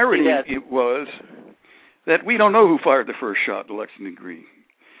 And then the irony was that we don't know who fired the first shot at Lexington Green.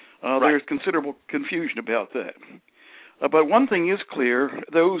 There's considerable confusion about that. But one thing is clear,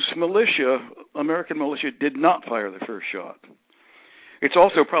 those American militia, did not fire the first shot. It's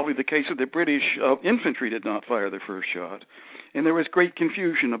also probably the case that the British infantry did not fire the first shot. and there was great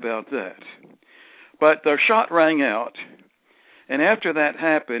confusion about that. But the shot rang out, and after that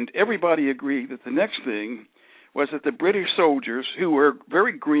happened, everybody agreed that the next thing was that the British soldiers, who were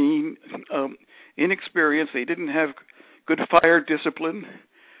very green, inexperienced, they didn't have good fire discipline,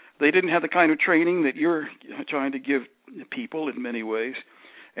 they didn't have the kind of training that you're trying to give people in many ways,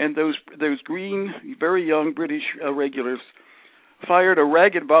 and those green, very young British regulars fired a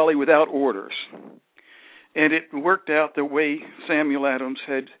ragged volley without orders. And it worked out the way Samuel Adams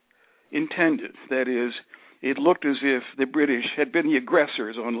had intended. That is, it looked as if the British had been the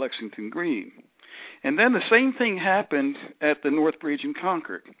aggressors on Lexington Green. And then the same thing happened at the North Bridge in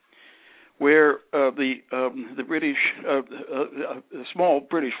Concord, where the British, small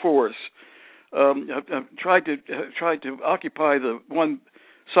British force, tried to occupy the one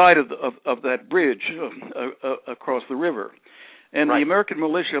side of that bridge across the river, and the American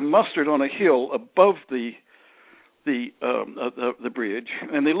militia mustered on a hill above the bridge,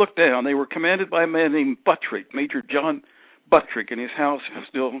 and they looked down. They were commanded by a man named Buttrick, Major John Buttrick, and his house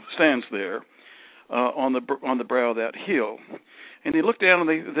still stands there on the brow of that hill. And they looked down,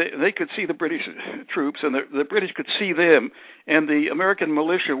 and they could see the British troops, and the British could see them, and the American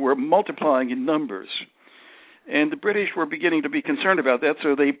militia were multiplying in numbers. And the British were beginning to be concerned about that,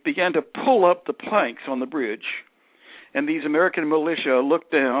 so they began to pull up the planks on the bridge. And these American militia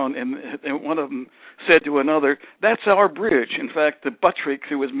looked down, and one of them said to another, "That's our bridge." In fact, the Buttrick,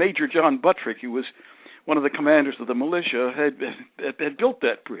 who was Major John Buttrick, who was one of the commanders of the militia, had built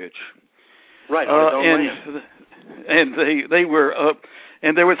that bridge. Right. And they were,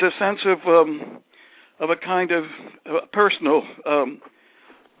 and there was a sense of a kind of personal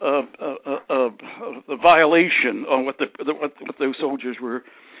violation on what those soldiers were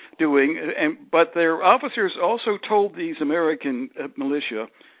doing, but their officers also told these American militia,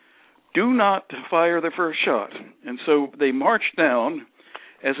 do not fire the first shot. And so they marched down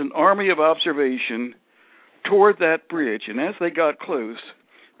as an army of observation toward that bridge, and as they got close,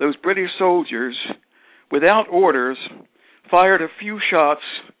 those British soldiers, without orders, fired a few shots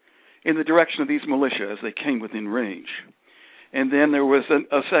in the direction of these militia as they came within range. And then there was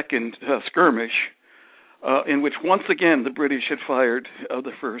a second skirmish in which once again the British had fired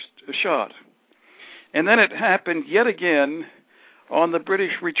the first shot. And then it happened yet again on the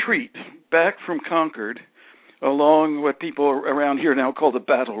British retreat back from Concord along what people around here now call the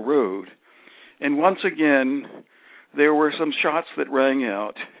Battle Road. And once again there were some shots that rang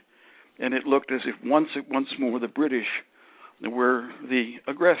out, and it looked as if once more the British were the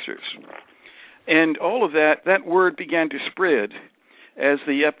aggressors. And all of that word began to spread as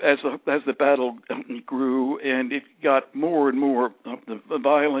the battle grew, and it got more and more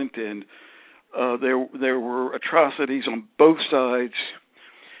violent, and there were atrocities on both sides.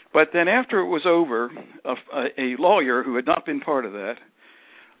 But then after it was over, a lawyer who had not been part of that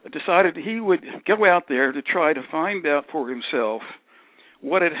decided he would go out there to try to find out for himself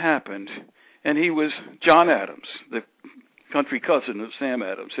what had happened. And he was John Adams, the country cousin of Sam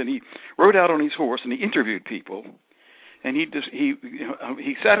Adams, and he rode out on his horse and he interviewed people, and he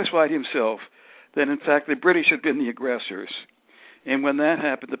satisfied himself that in fact the British had been the aggressors. And when that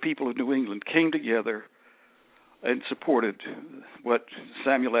happened, the people of New England came together and supported what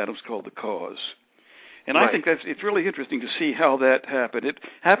Samuel Adams called the cause. And I think it's really interesting to see how that happened. It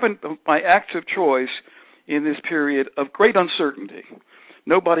happened by acts of choice in this period of great uncertainty,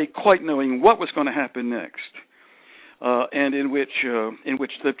 nobody quite knowing what was going to happen next. And in which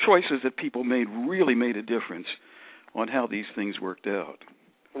the choices that people made really made a difference on how these things worked out.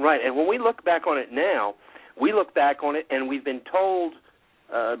 Right, and when we look back on it now, we look back on it and we've been told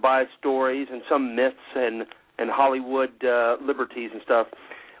by stories and some myths and Hollywood liberties and stuff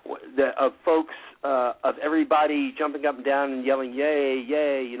of folks, of everybody jumping up and down and yelling, "Yay,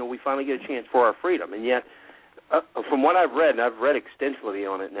 yay, we finally get a chance for our freedom." And yet, from what I've read, and I've read extensively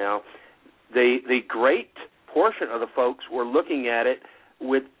on it now, the great portion of the folks were looking at it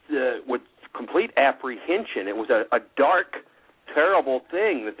with complete apprehension. It was a dark, terrible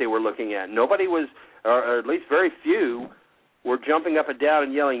thing that they were looking at. Nobody was, or at least very few, were jumping up and down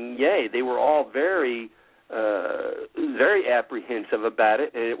and yelling, "Yay!" They were all very, very apprehensive about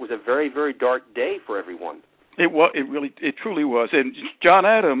it, and it was a very, very dark day for everyone. It truly was. And John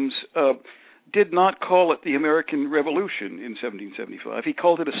Adams did not call it the American Revolution in 1775. He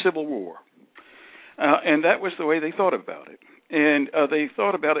called it a civil war. And that was the way they thought about it. And they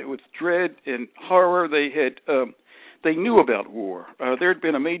thought about it with dread and horror. They knew about war. There had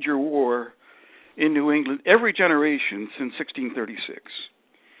been a major war in New England every generation since 1636.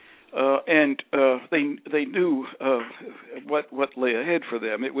 And they knew what lay ahead for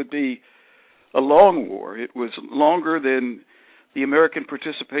them. It would be a long war. It was longer than the American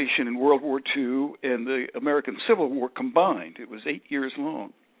participation in World War II and the American Civil War combined. It was 8 years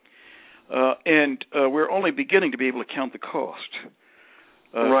long. And we're only beginning to be able to count the cost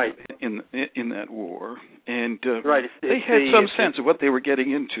right. in that war. And right. They had some sense of what they were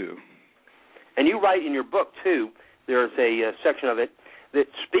getting into. And you write in your book, too, there's a section of it that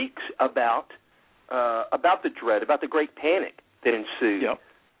speaks about the dread, about the great panic that ensued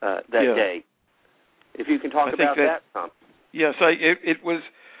that day. If you can talk about that, Tom. Yes, it was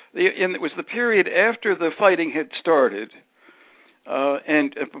the period after the fighting had started,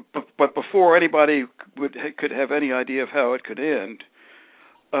 but before anybody could have any idea of how it could end,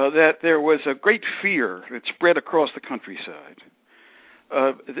 that there was a great fear that spread across the countryside.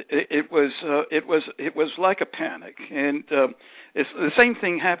 It was like a panic, and the same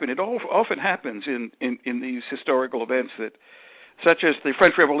thing happened. It often happens in these historical events that, such as the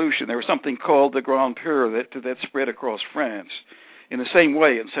French Revolution. There was something called the Grand Peur that spread across France in the same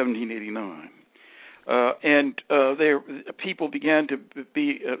way in 1789. People began to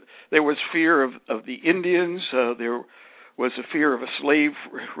be. There was fear of the Indians. There was a fear of a slave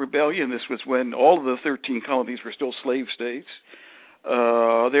rebellion. This was when all of the 13 colonies were still slave states.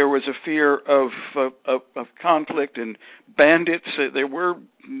 There was a fear of conflict and bandits. There were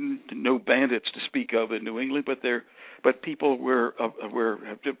no bandits to speak of in New England, but people were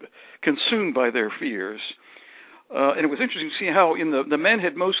consumed by their fears. And it was interesting to see how the men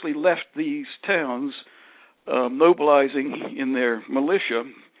had mostly left these towns, mobilizing in their militia,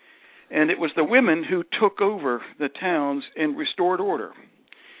 and it was the women who took over the towns and restored order.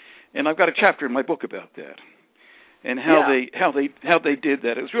 And I've got a chapter in my book about that, and how they did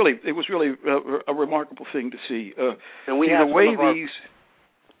that. It was really a remarkable thing to see. And we have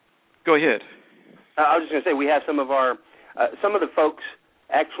Go ahead. I was just going to say we have some of the folks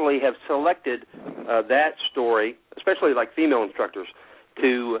actually have selected that story, especially like female instructors,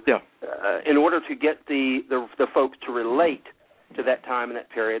 to in order to get the folks to relate to that time and that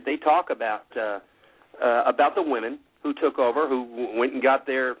period. They talk about the women who took over, who went and got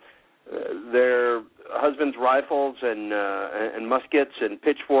their husbands' rifles and muskets and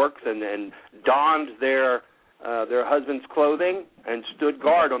pitchforks and donned their husbands' clothing and stood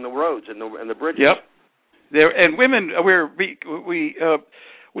guard on the roads and the bridges. Yep. And women,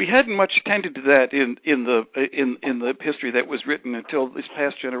 we hadn't much attended to that in the history that was written until this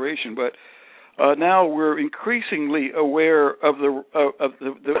past generation, but now we're increasingly aware of the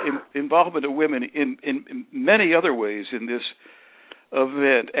involvement of women in many other ways in this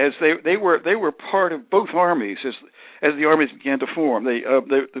event, as they were part of both armies as the armies began to form.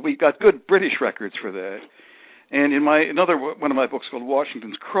 We got good British records for that, and in another one of my books called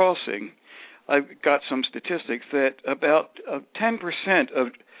Washington's Crossing, I've got some statistics that about 10% of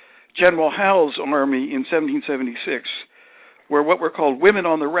General Howe's army in 1776 were what were called women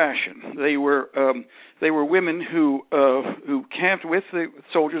on the ration. They were women who camped with the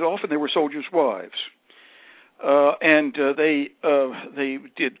soldiers. Often they were soldiers' wives, and they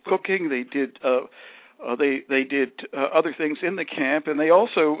did cooking. They did other things in the camp, and they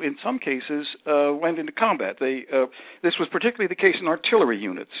also, in some cases, went into combat. This was particularly the case in artillery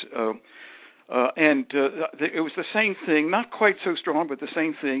units. It was the same thing, not quite so strong, but the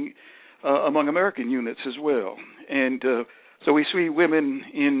same thing among American units as well. And so we see women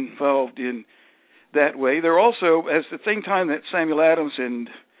involved in that way. They're also, at the same time that Samuel Adams and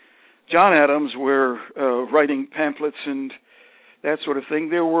John Adams were writing pamphlets and that sort of thing,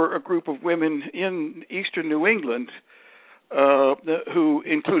 there were a group of women in eastern New England who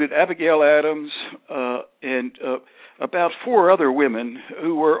included Abigail Adams and about 4 other women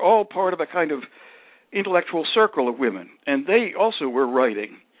who were all part of a kind of intellectual circle of women, and they also were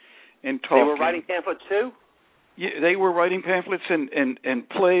writing and talking. They were writing pamphlets too? Yeah, they were writing pamphlets and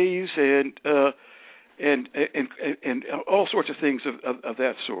plays and all sorts of things of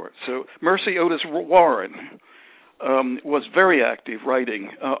that sort. So Mercy Otis Warren was very active writing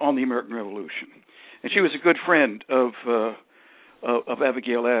on the American Revolution, and she was a good friend of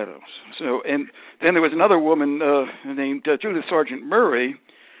Abigail Adams. So, and then there was another woman named Judith Sargent Murray,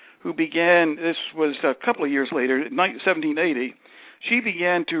 who began. This was a couple of years later, 1780. She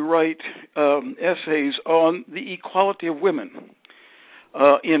began to write essays on the equality of women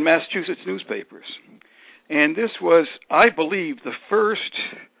in Massachusetts newspapers, and this was, I believe, the first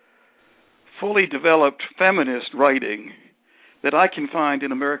fully developed feminist writing that I can find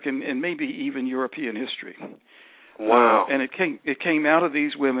in American and maybe even European history. Wow! And it came out of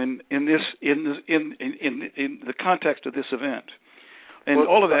these women in the context of this event, and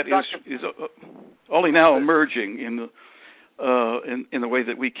all of that is only now emerging in the way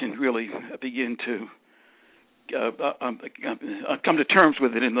that we can really begin to come to terms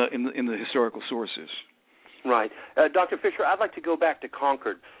with it in the historical sources. Right. Dr. Fisher, I'd like to go back to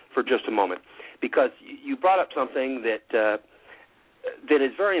Concord for just a moment, because you brought up something that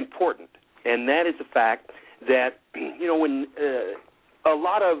is very important, and that is the fact that, when a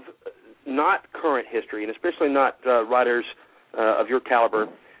lot of not current history, and especially not writers of your caliber,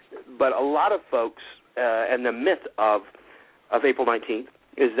 but a lot of folks, and the myth of April 19th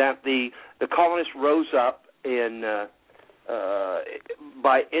is that the colonists rose up in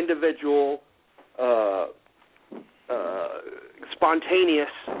by individual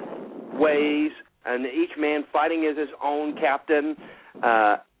spontaneous ways, and each man fighting as his own captain,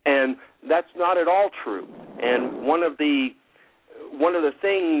 and that's not at all true. And one of the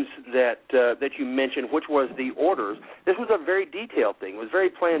things that you mentioned, which was the orders, this was a very detailed thing. It was very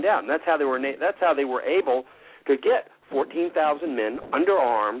planned out, and that's how they were able to get 14,000 men under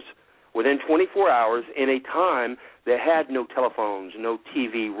arms within 24 hours in a time that had no telephones, no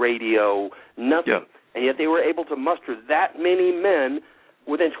TV, radio, nothing. Yeah. And yet they were able to muster that many men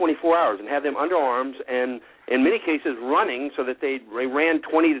within 24 hours and have them under arms and, in many cases, running so that they ran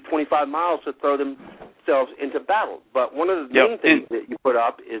 20 to 25 miles to throw themselves into battle. But one of the main things that you put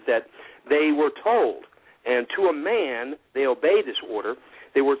up is that they were told, and to a man, they obeyed this order,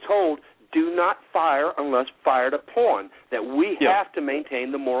 they were told, do not fire unless fired upon, that we have to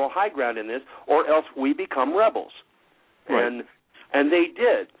maintain the moral high ground in this, or else we become rebels. Right. And they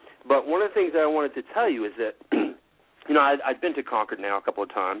did. But one of the things that I wanted to tell you is that, I've been to Concord now a couple of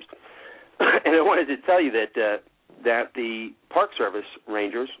times, and I wanted to tell you that the Park Service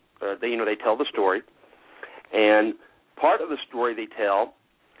Rangers, they tell the story, and part of the story they tell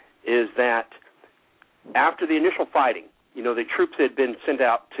is that after the initial fighting, the troops had been sent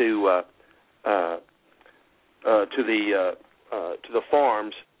out to the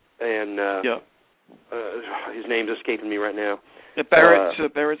farms, and his name's escaping me right now. The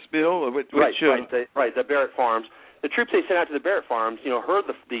Barrettsville, the Barrett Farms. The troops they sent out to the Barrett Farms, heard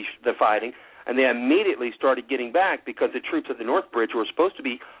the fighting, and they immediately started getting back because the troops at the North Bridge were supposed to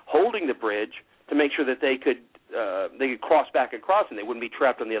be holding the bridge to make sure that they could cross back across and they wouldn't be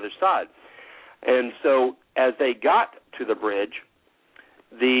trapped on the other side. And so as they got to the bridge,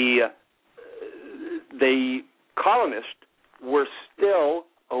 the colonists were still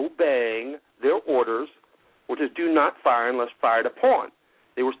obeying their orders, which is do not fire unless fired upon.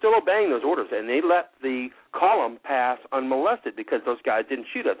 They were still obeying those orders, and they let the column pass unmolested because those guys didn't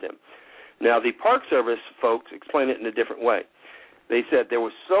shoot at them. Now, the Park Service folks explain it in a different way. They said there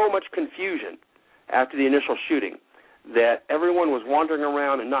was so much confusion after the initial shooting that everyone was wandering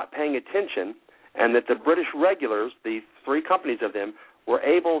around and not paying attention, and that the British regulars, the 3 companies of them, were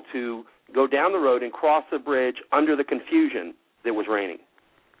able to go down the road and cross the bridge under the confusion that was reigning.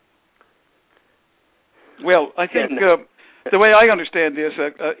 Well, I think the way I understand this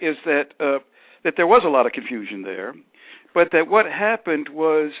is that there was a lot of confusion there, but that what happened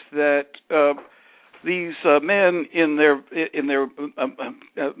was that these men in their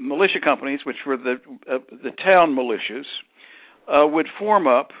militia companies, which were the town militias, would form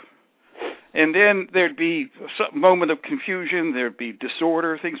up, and then there'd be some moment of confusion, there'd be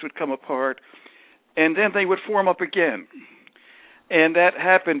disorder, things would come apart, and then they would form up again. And that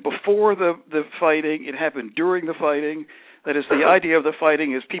happened before the fighting. It happened during the fighting. That is, the idea of the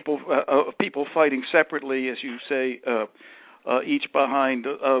fighting is people fighting separately, as you say, each behind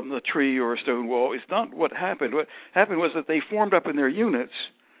a tree or a stone wall. It's not what happened. What happened was that they formed up in their units,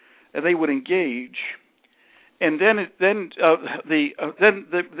 and they would engage, and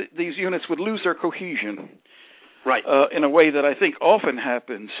these units would lose their cohesion. Right. In a way that I think often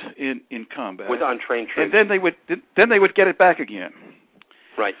happens in combat. With untrained troops. And then they would get it back again.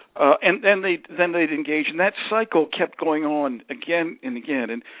 Right. And then they'd engage, and that cycle kept going on again and again.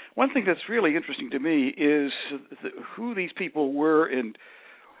 And one thing that's really interesting to me is who these people were and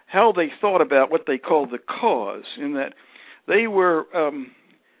how they thought about what they called the cause. In that they were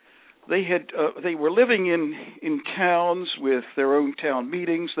living in towns with their own town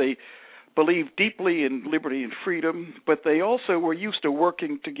meetings. They believed deeply in liberty and freedom, but they also were used to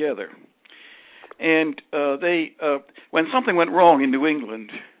working together. And when something went wrong in New England,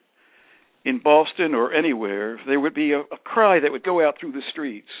 in Boston or anywhere, there would be a cry that would go out through the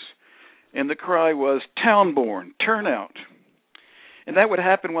streets, and the cry was, "Townborn, turn out." And that would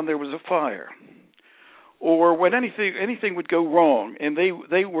happen when there was a fire, or when anything would go wrong, and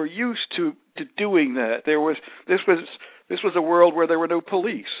they were used to doing that. This was a world where there were no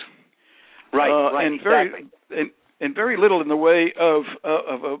police. Right, and exactly. very little in the way of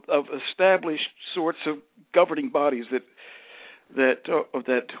established sorts of governing bodies that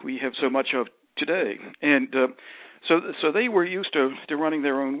we have so much of today. And so they were used to running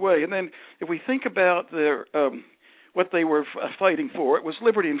their own way. And then if we think about their what they were fighting for, it was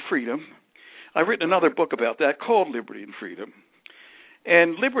liberty and freedom. I've written another book about that called Liberty and Freedom.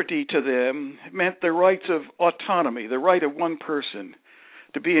 And liberty to them meant the rights of autonomy, the right of one person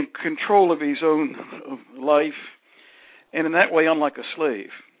to be in control of his own life, and in that way unlike a slave.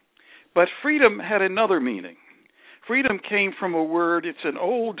 But freedom had another meaning. Freedom came from a word, it's an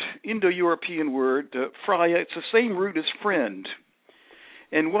old Indo-European word, freya, it's the same root as friend.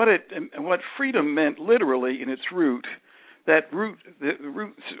 And what freedom meant literally in its root, the root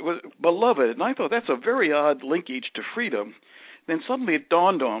was beloved. And I thought that's a very odd linkage to freedom. Then suddenly it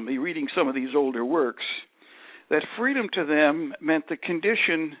dawned on me, reading some of these older works, that freedom to them meant the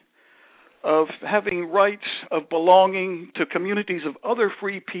condition of having rights of belonging to communities of other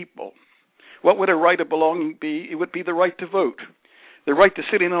free people. What would a right of belonging be? It would be the right to vote, the right to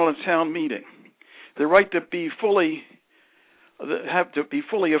sit in on a town meeting, the right to be fully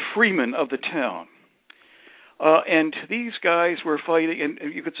a freeman of the town. And these guys were fighting,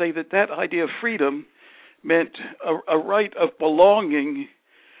 and you could say that idea of freedom meant a right of belonging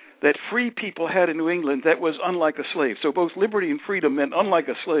that free people had in New England that was unlike a slave. So both liberty and freedom meant unlike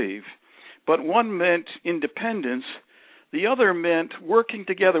a slave, but one meant independence, the other meant working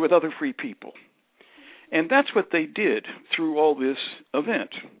together with other free people. And that's what they did through all this event.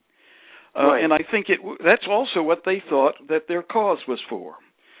 Right. And I think that's also what they thought that their cause was for.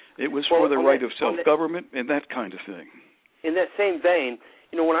 It was for the right of self-government and that kind of thing. In that same vein,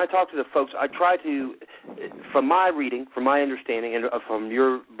 when I talk to the folks, I try to, from my reading, from my understanding, and from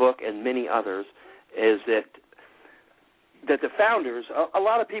your book and many others, is that the founders, a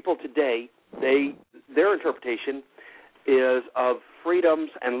lot of people today, their interpretation is of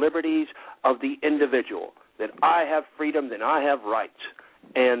freedoms and liberties of the individual, that I have freedom, then I have rights.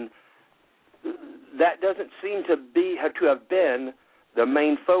 And that doesn't seem to have been the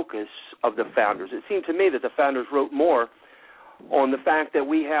main focus of the founders. It seemed to me that the founders wrote more on the fact that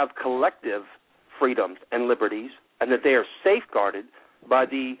we have collective freedoms and liberties, and that they are safeguarded by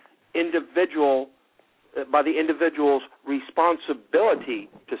the individual's responsibility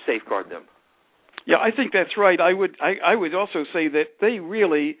to safeguard them. Yeah, I think that's right. I would also say that they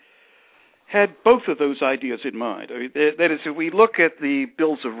really had both of those ideas in mind. I mean, that is, if we look at the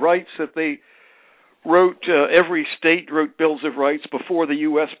Bills of Rights that they wrote, every state wrote Bills of Rights before the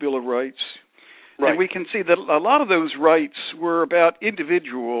U.S. Bill of Rights. Right. And we can see that a lot of those rights were about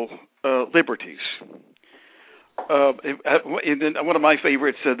individual liberties. One of my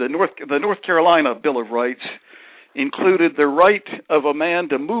favorites, the North Carolina Bill of Rights, included the right of a man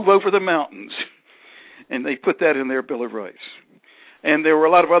to move over the mountains, and they put that in their Bill of Rights. And there were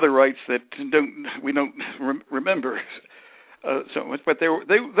a lot of other rights that we don't remember so much, but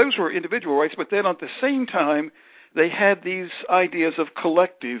those were individual rights. But then at the same time, they had these ideas of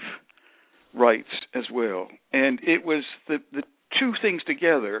collective rights as well, and it was the two things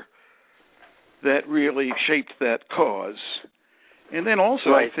together that really shaped that cause, and then also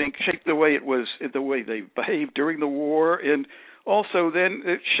right. I think shaped the way they behaved during the war, and also then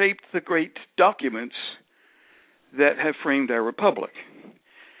it shaped the great documents that have framed our republic,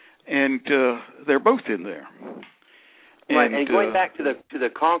 and they're both in there. Right, and going back to the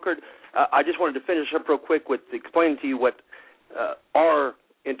Concord, I just wanted to finish up real quick with explaining to you what our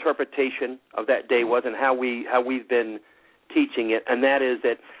interpretation of that day was and how we've been teaching it, and that is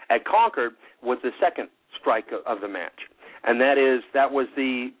that at Concord was the second strike of the match, and that was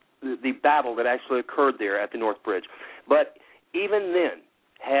the battle that actually occurred there at the North Bridge. But even then,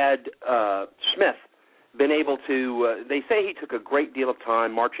 had Smith been able to, they say he took a great deal of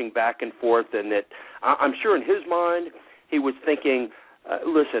time marching back and forth, and that I'm sure in his mind he was thinking,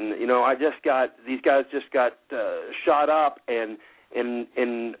 listen, these guys just got shot up, and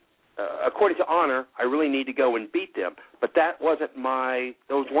according to honor, I really need to go and beat them. But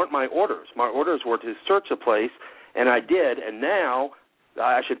those weren't my orders. My orders were to search the place, and I did, and now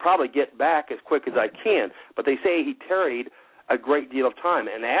I should probably get back as quick as I can. But they say he tarried a great deal of time,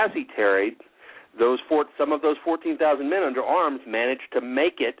 and as he tarried, some of those 14,000 men under arms managed to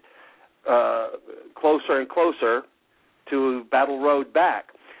make it closer and closer to Battle Road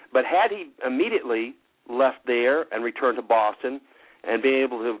back. But had he immediately left there and returned to Boston and being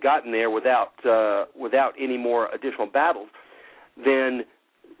able to have gotten there without any more additional battles, then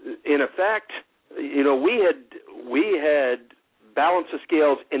in effect, we had balanced the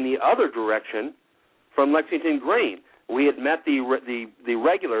scales in the other direction from Lexington Green. We had met the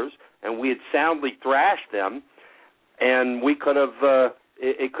regulars, and we had soundly thrashed them, and we could have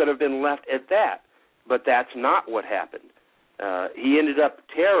it could have been left at that. But that's not what happened. He ended up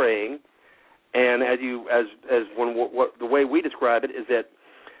tarrying, And the way we describe it is that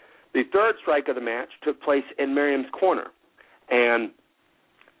the third strike of the match took place in Miriam's Corner, and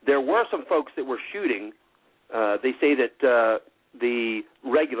there were some folks that were shooting. They say that the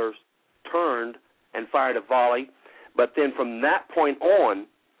regulars turned and fired a volley, but then from that point on,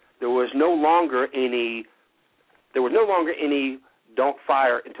 there was no longer any don't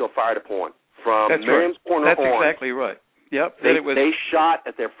fire until fired upon. From That's Miriam's right. Corner That's on, exactly right. Yep. They shot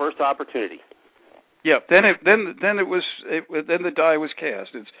at their first opportunity. Yep. Then the die was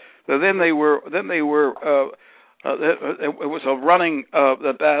cast. It was a running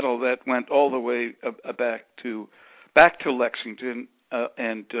the battle that went all the way back to Lexington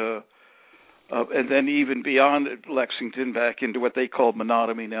and then even beyond Lexington back into what they called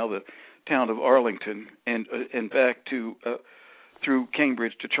Menotomy, now the town of Arlington, and back to through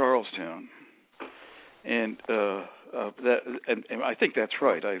Cambridge to Charlestown. And I think that's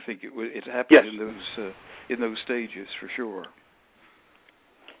right. I think it happened in those stages for sure.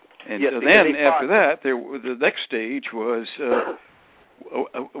 And then after that, the next stage was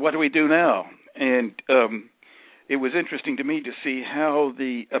what do we do now? And it was interesting to me to see how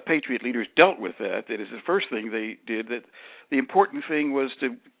the Patriot leaders dealt with that. That is the first thing they did. That the important thing was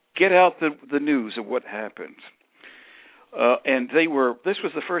to get out the news of what happened. And this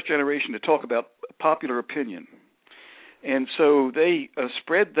was the first generation to talk about popular opinion. And so they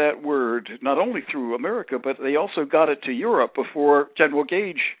spread that word not only through America, but they also got it to Europe before General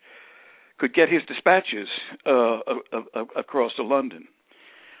Gage could get his dispatches across to London.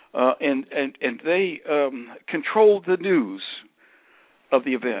 And they controlled the news of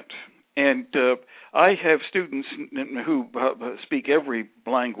the event. And I have students who speak every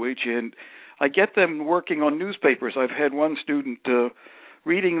language, and I get them working on newspapers. I've had one student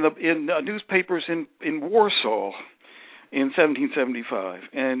reading in newspapers in Warsaw in 1775,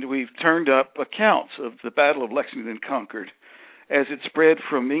 and we've turned up accounts of the Battle of Lexington and Concord as it spread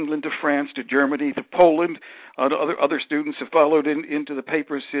from England to France to Germany to Poland. Other students have followed into the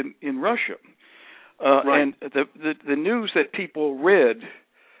papers in Russia. Right. And the news that people read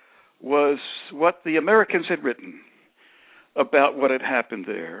was what the Americans had written about what had happened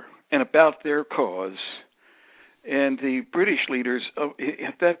there and about their cause. And the British leaders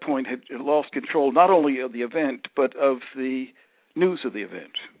at that point had lost control not only of the event but of the news of the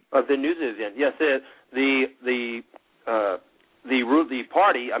event. Of the news of the event, yes. The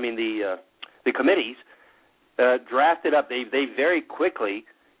party, I mean the committees, drafted up. They very quickly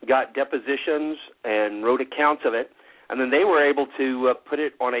got depositions and wrote accounts of it, and then they were able to put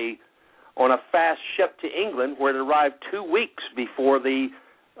it on a fast ship to England, where it arrived 2 weeks before the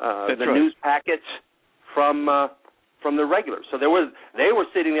right. news packets from the regulars. So they were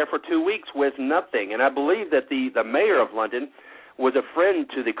sitting there for 2 weeks with nothing, and I believe that the mayor of London was a friend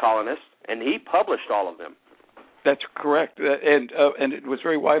to the colonists, and he published all of them. That's correct, and it was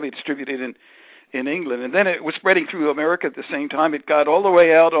very widely distributed in England, and then it was spreading through America at the same time. It got all the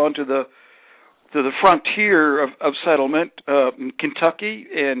way out onto the frontier of settlement in Kentucky,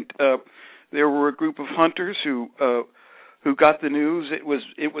 and there were a group of hunters who got the news. It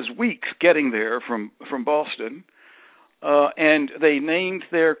was weeks getting there from Boston, and they named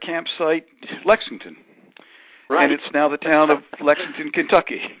their campsite Lexington, right. And it's now the town of Lexington,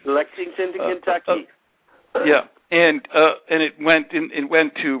 Kentucky. Lexington, Kentucky. Yeah, and it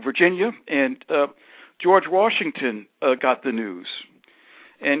went to Virginia, and George Washington got the news,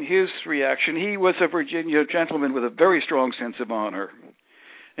 and his reaction. He was a Virginia gentleman with a very strong sense of honor,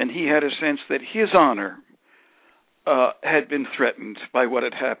 and he had a sense that his honor had been threatened by what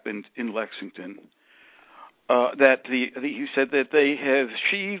had happened in Lexington. He said that they had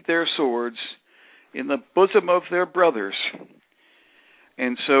sheathed their swords in the bosom of their brothers.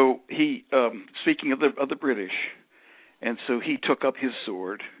 And so he, speaking of the British, and so he took up his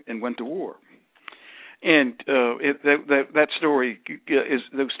sword and went to war. And that story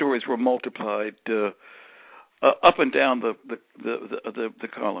those stories were multiplied up and down the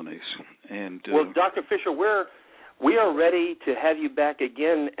colonies. And well, Dr. Fisher, we are ready to have you back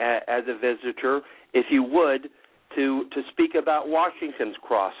again as a visitor, if you would, to speak about Washington's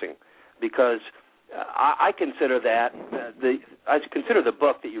crossing, because I consider the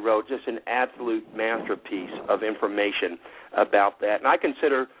book that you wrote just an absolute masterpiece of information about that, and I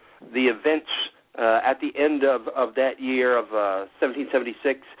consider the events at the end of that year of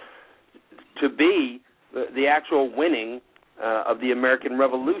 1776 to be the actual winning of the American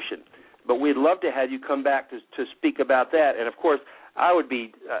Revolution. But we'd love to have you come back to speak about that, and of course, I would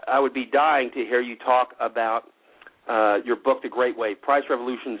be dying to hear you talk about your book, The Great Way: Price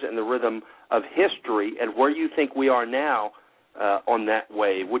Revolutions and the Rhythm of History, and where you think we are now on that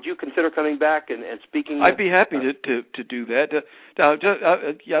wave. Would you consider coming back and speaking? I'd be happy to do that.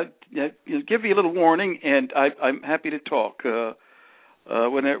 Give me a little warning, and I'm happy to talk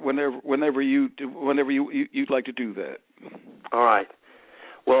whenever you'd like to do that. All right.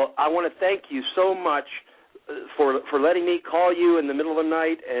 Well, I want to thank you so much for letting me call you in the middle of the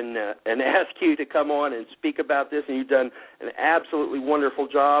night and ask you to come on and speak about this. And you've done an absolutely wonderful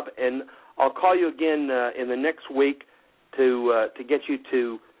job. And I'll call you again in the next week to get you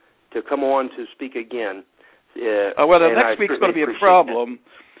to come on to speak again. Well, next week's going to be a problem.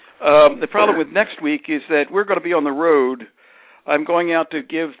 The problem with next week is that we're going to be on the road. I'm going out to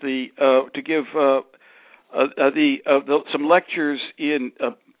give some lectures in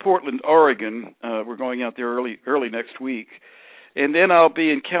Portland, Oregon. We're going out there early next week, and then I'll be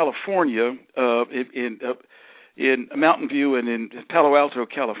in California, in Mountain View and in Palo Alto,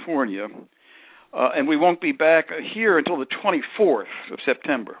 California. And we won't be back here until the 24th of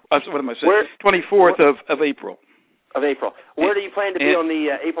September. What am I saying? 24th of April. Of April. Where do you plan to be on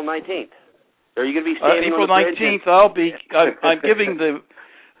the April 19th? Are you going to be standing April on the 19th, I'm giving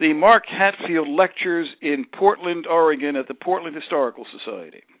the Mark Hatfield lectures in Portland, Oregon at the Portland Historical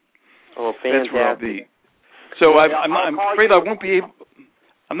Society. Oh, fantastic. That's where I'll be. So I'm afraid I won't be able.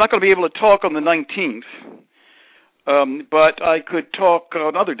 I'm not going to be able to talk on the 19th. But I could talk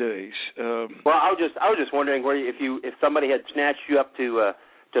on other days. Well, I was just wondering if somebody had snatched you up to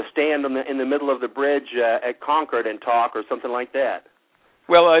stand in the middle of the bridge at Concord and talk or something like that.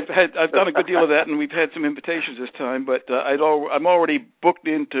 Well, I've done a good deal of that, and we've had some invitations this time. But I'm already booked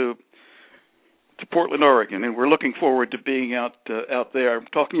into Portland, Oregon, and we're looking forward to being out there. I'm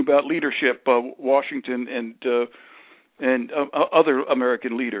talking about leadership, Washington and other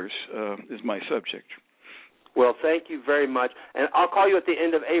American leaders is my subject. Well, thank you very much, and I'll call you at the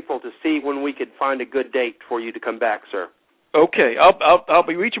end of April to see when we could find a good date for you to come back, sir. Okay, I'll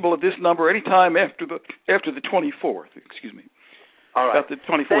be reachable at this number anytime after the 24th. Excuse me. All right. About the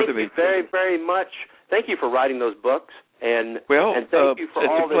 24th of April. Thank you very, very much. Thank you for writing those books, and thank you for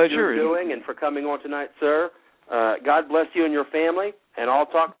all that you're doing and for coming on tonight, sir. God bless you and your family, and I'll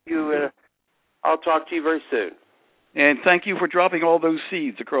talk to you. I'll talk to you very soon. And thank you for dropping all those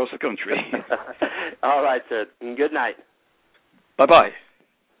seeds across the country. All right, sir. Good night. Bye-bye.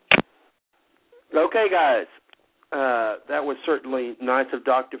 Okay, guys. That was certainly nice of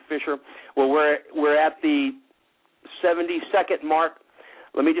Dr. Fisher. Well, we're at the 72nd mark.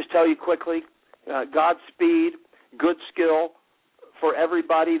 Let me just tell you quickly, Godspeed, good skill for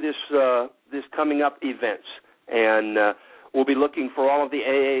everybody this coming up events. And we'll be looking for all of the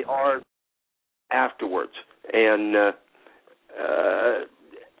AARs afterwards. And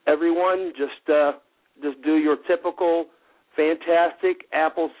everyone, just do your typical fantastic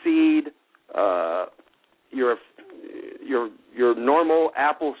Appleseed, your normal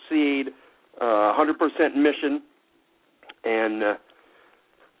Appleseed 100% mission, and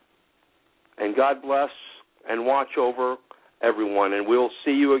God bless and watch over everyone. And we'll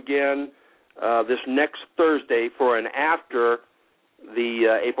see you again this next Thursday for an after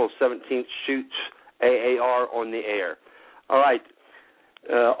the April 17th shoots AAR on the air. All right.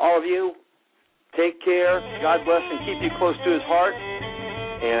 All of you, take care. God bless and keep you close to his heart.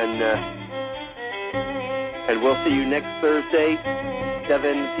 And we'll see you next Thursday,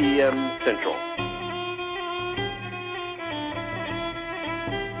 7 p.m. Central.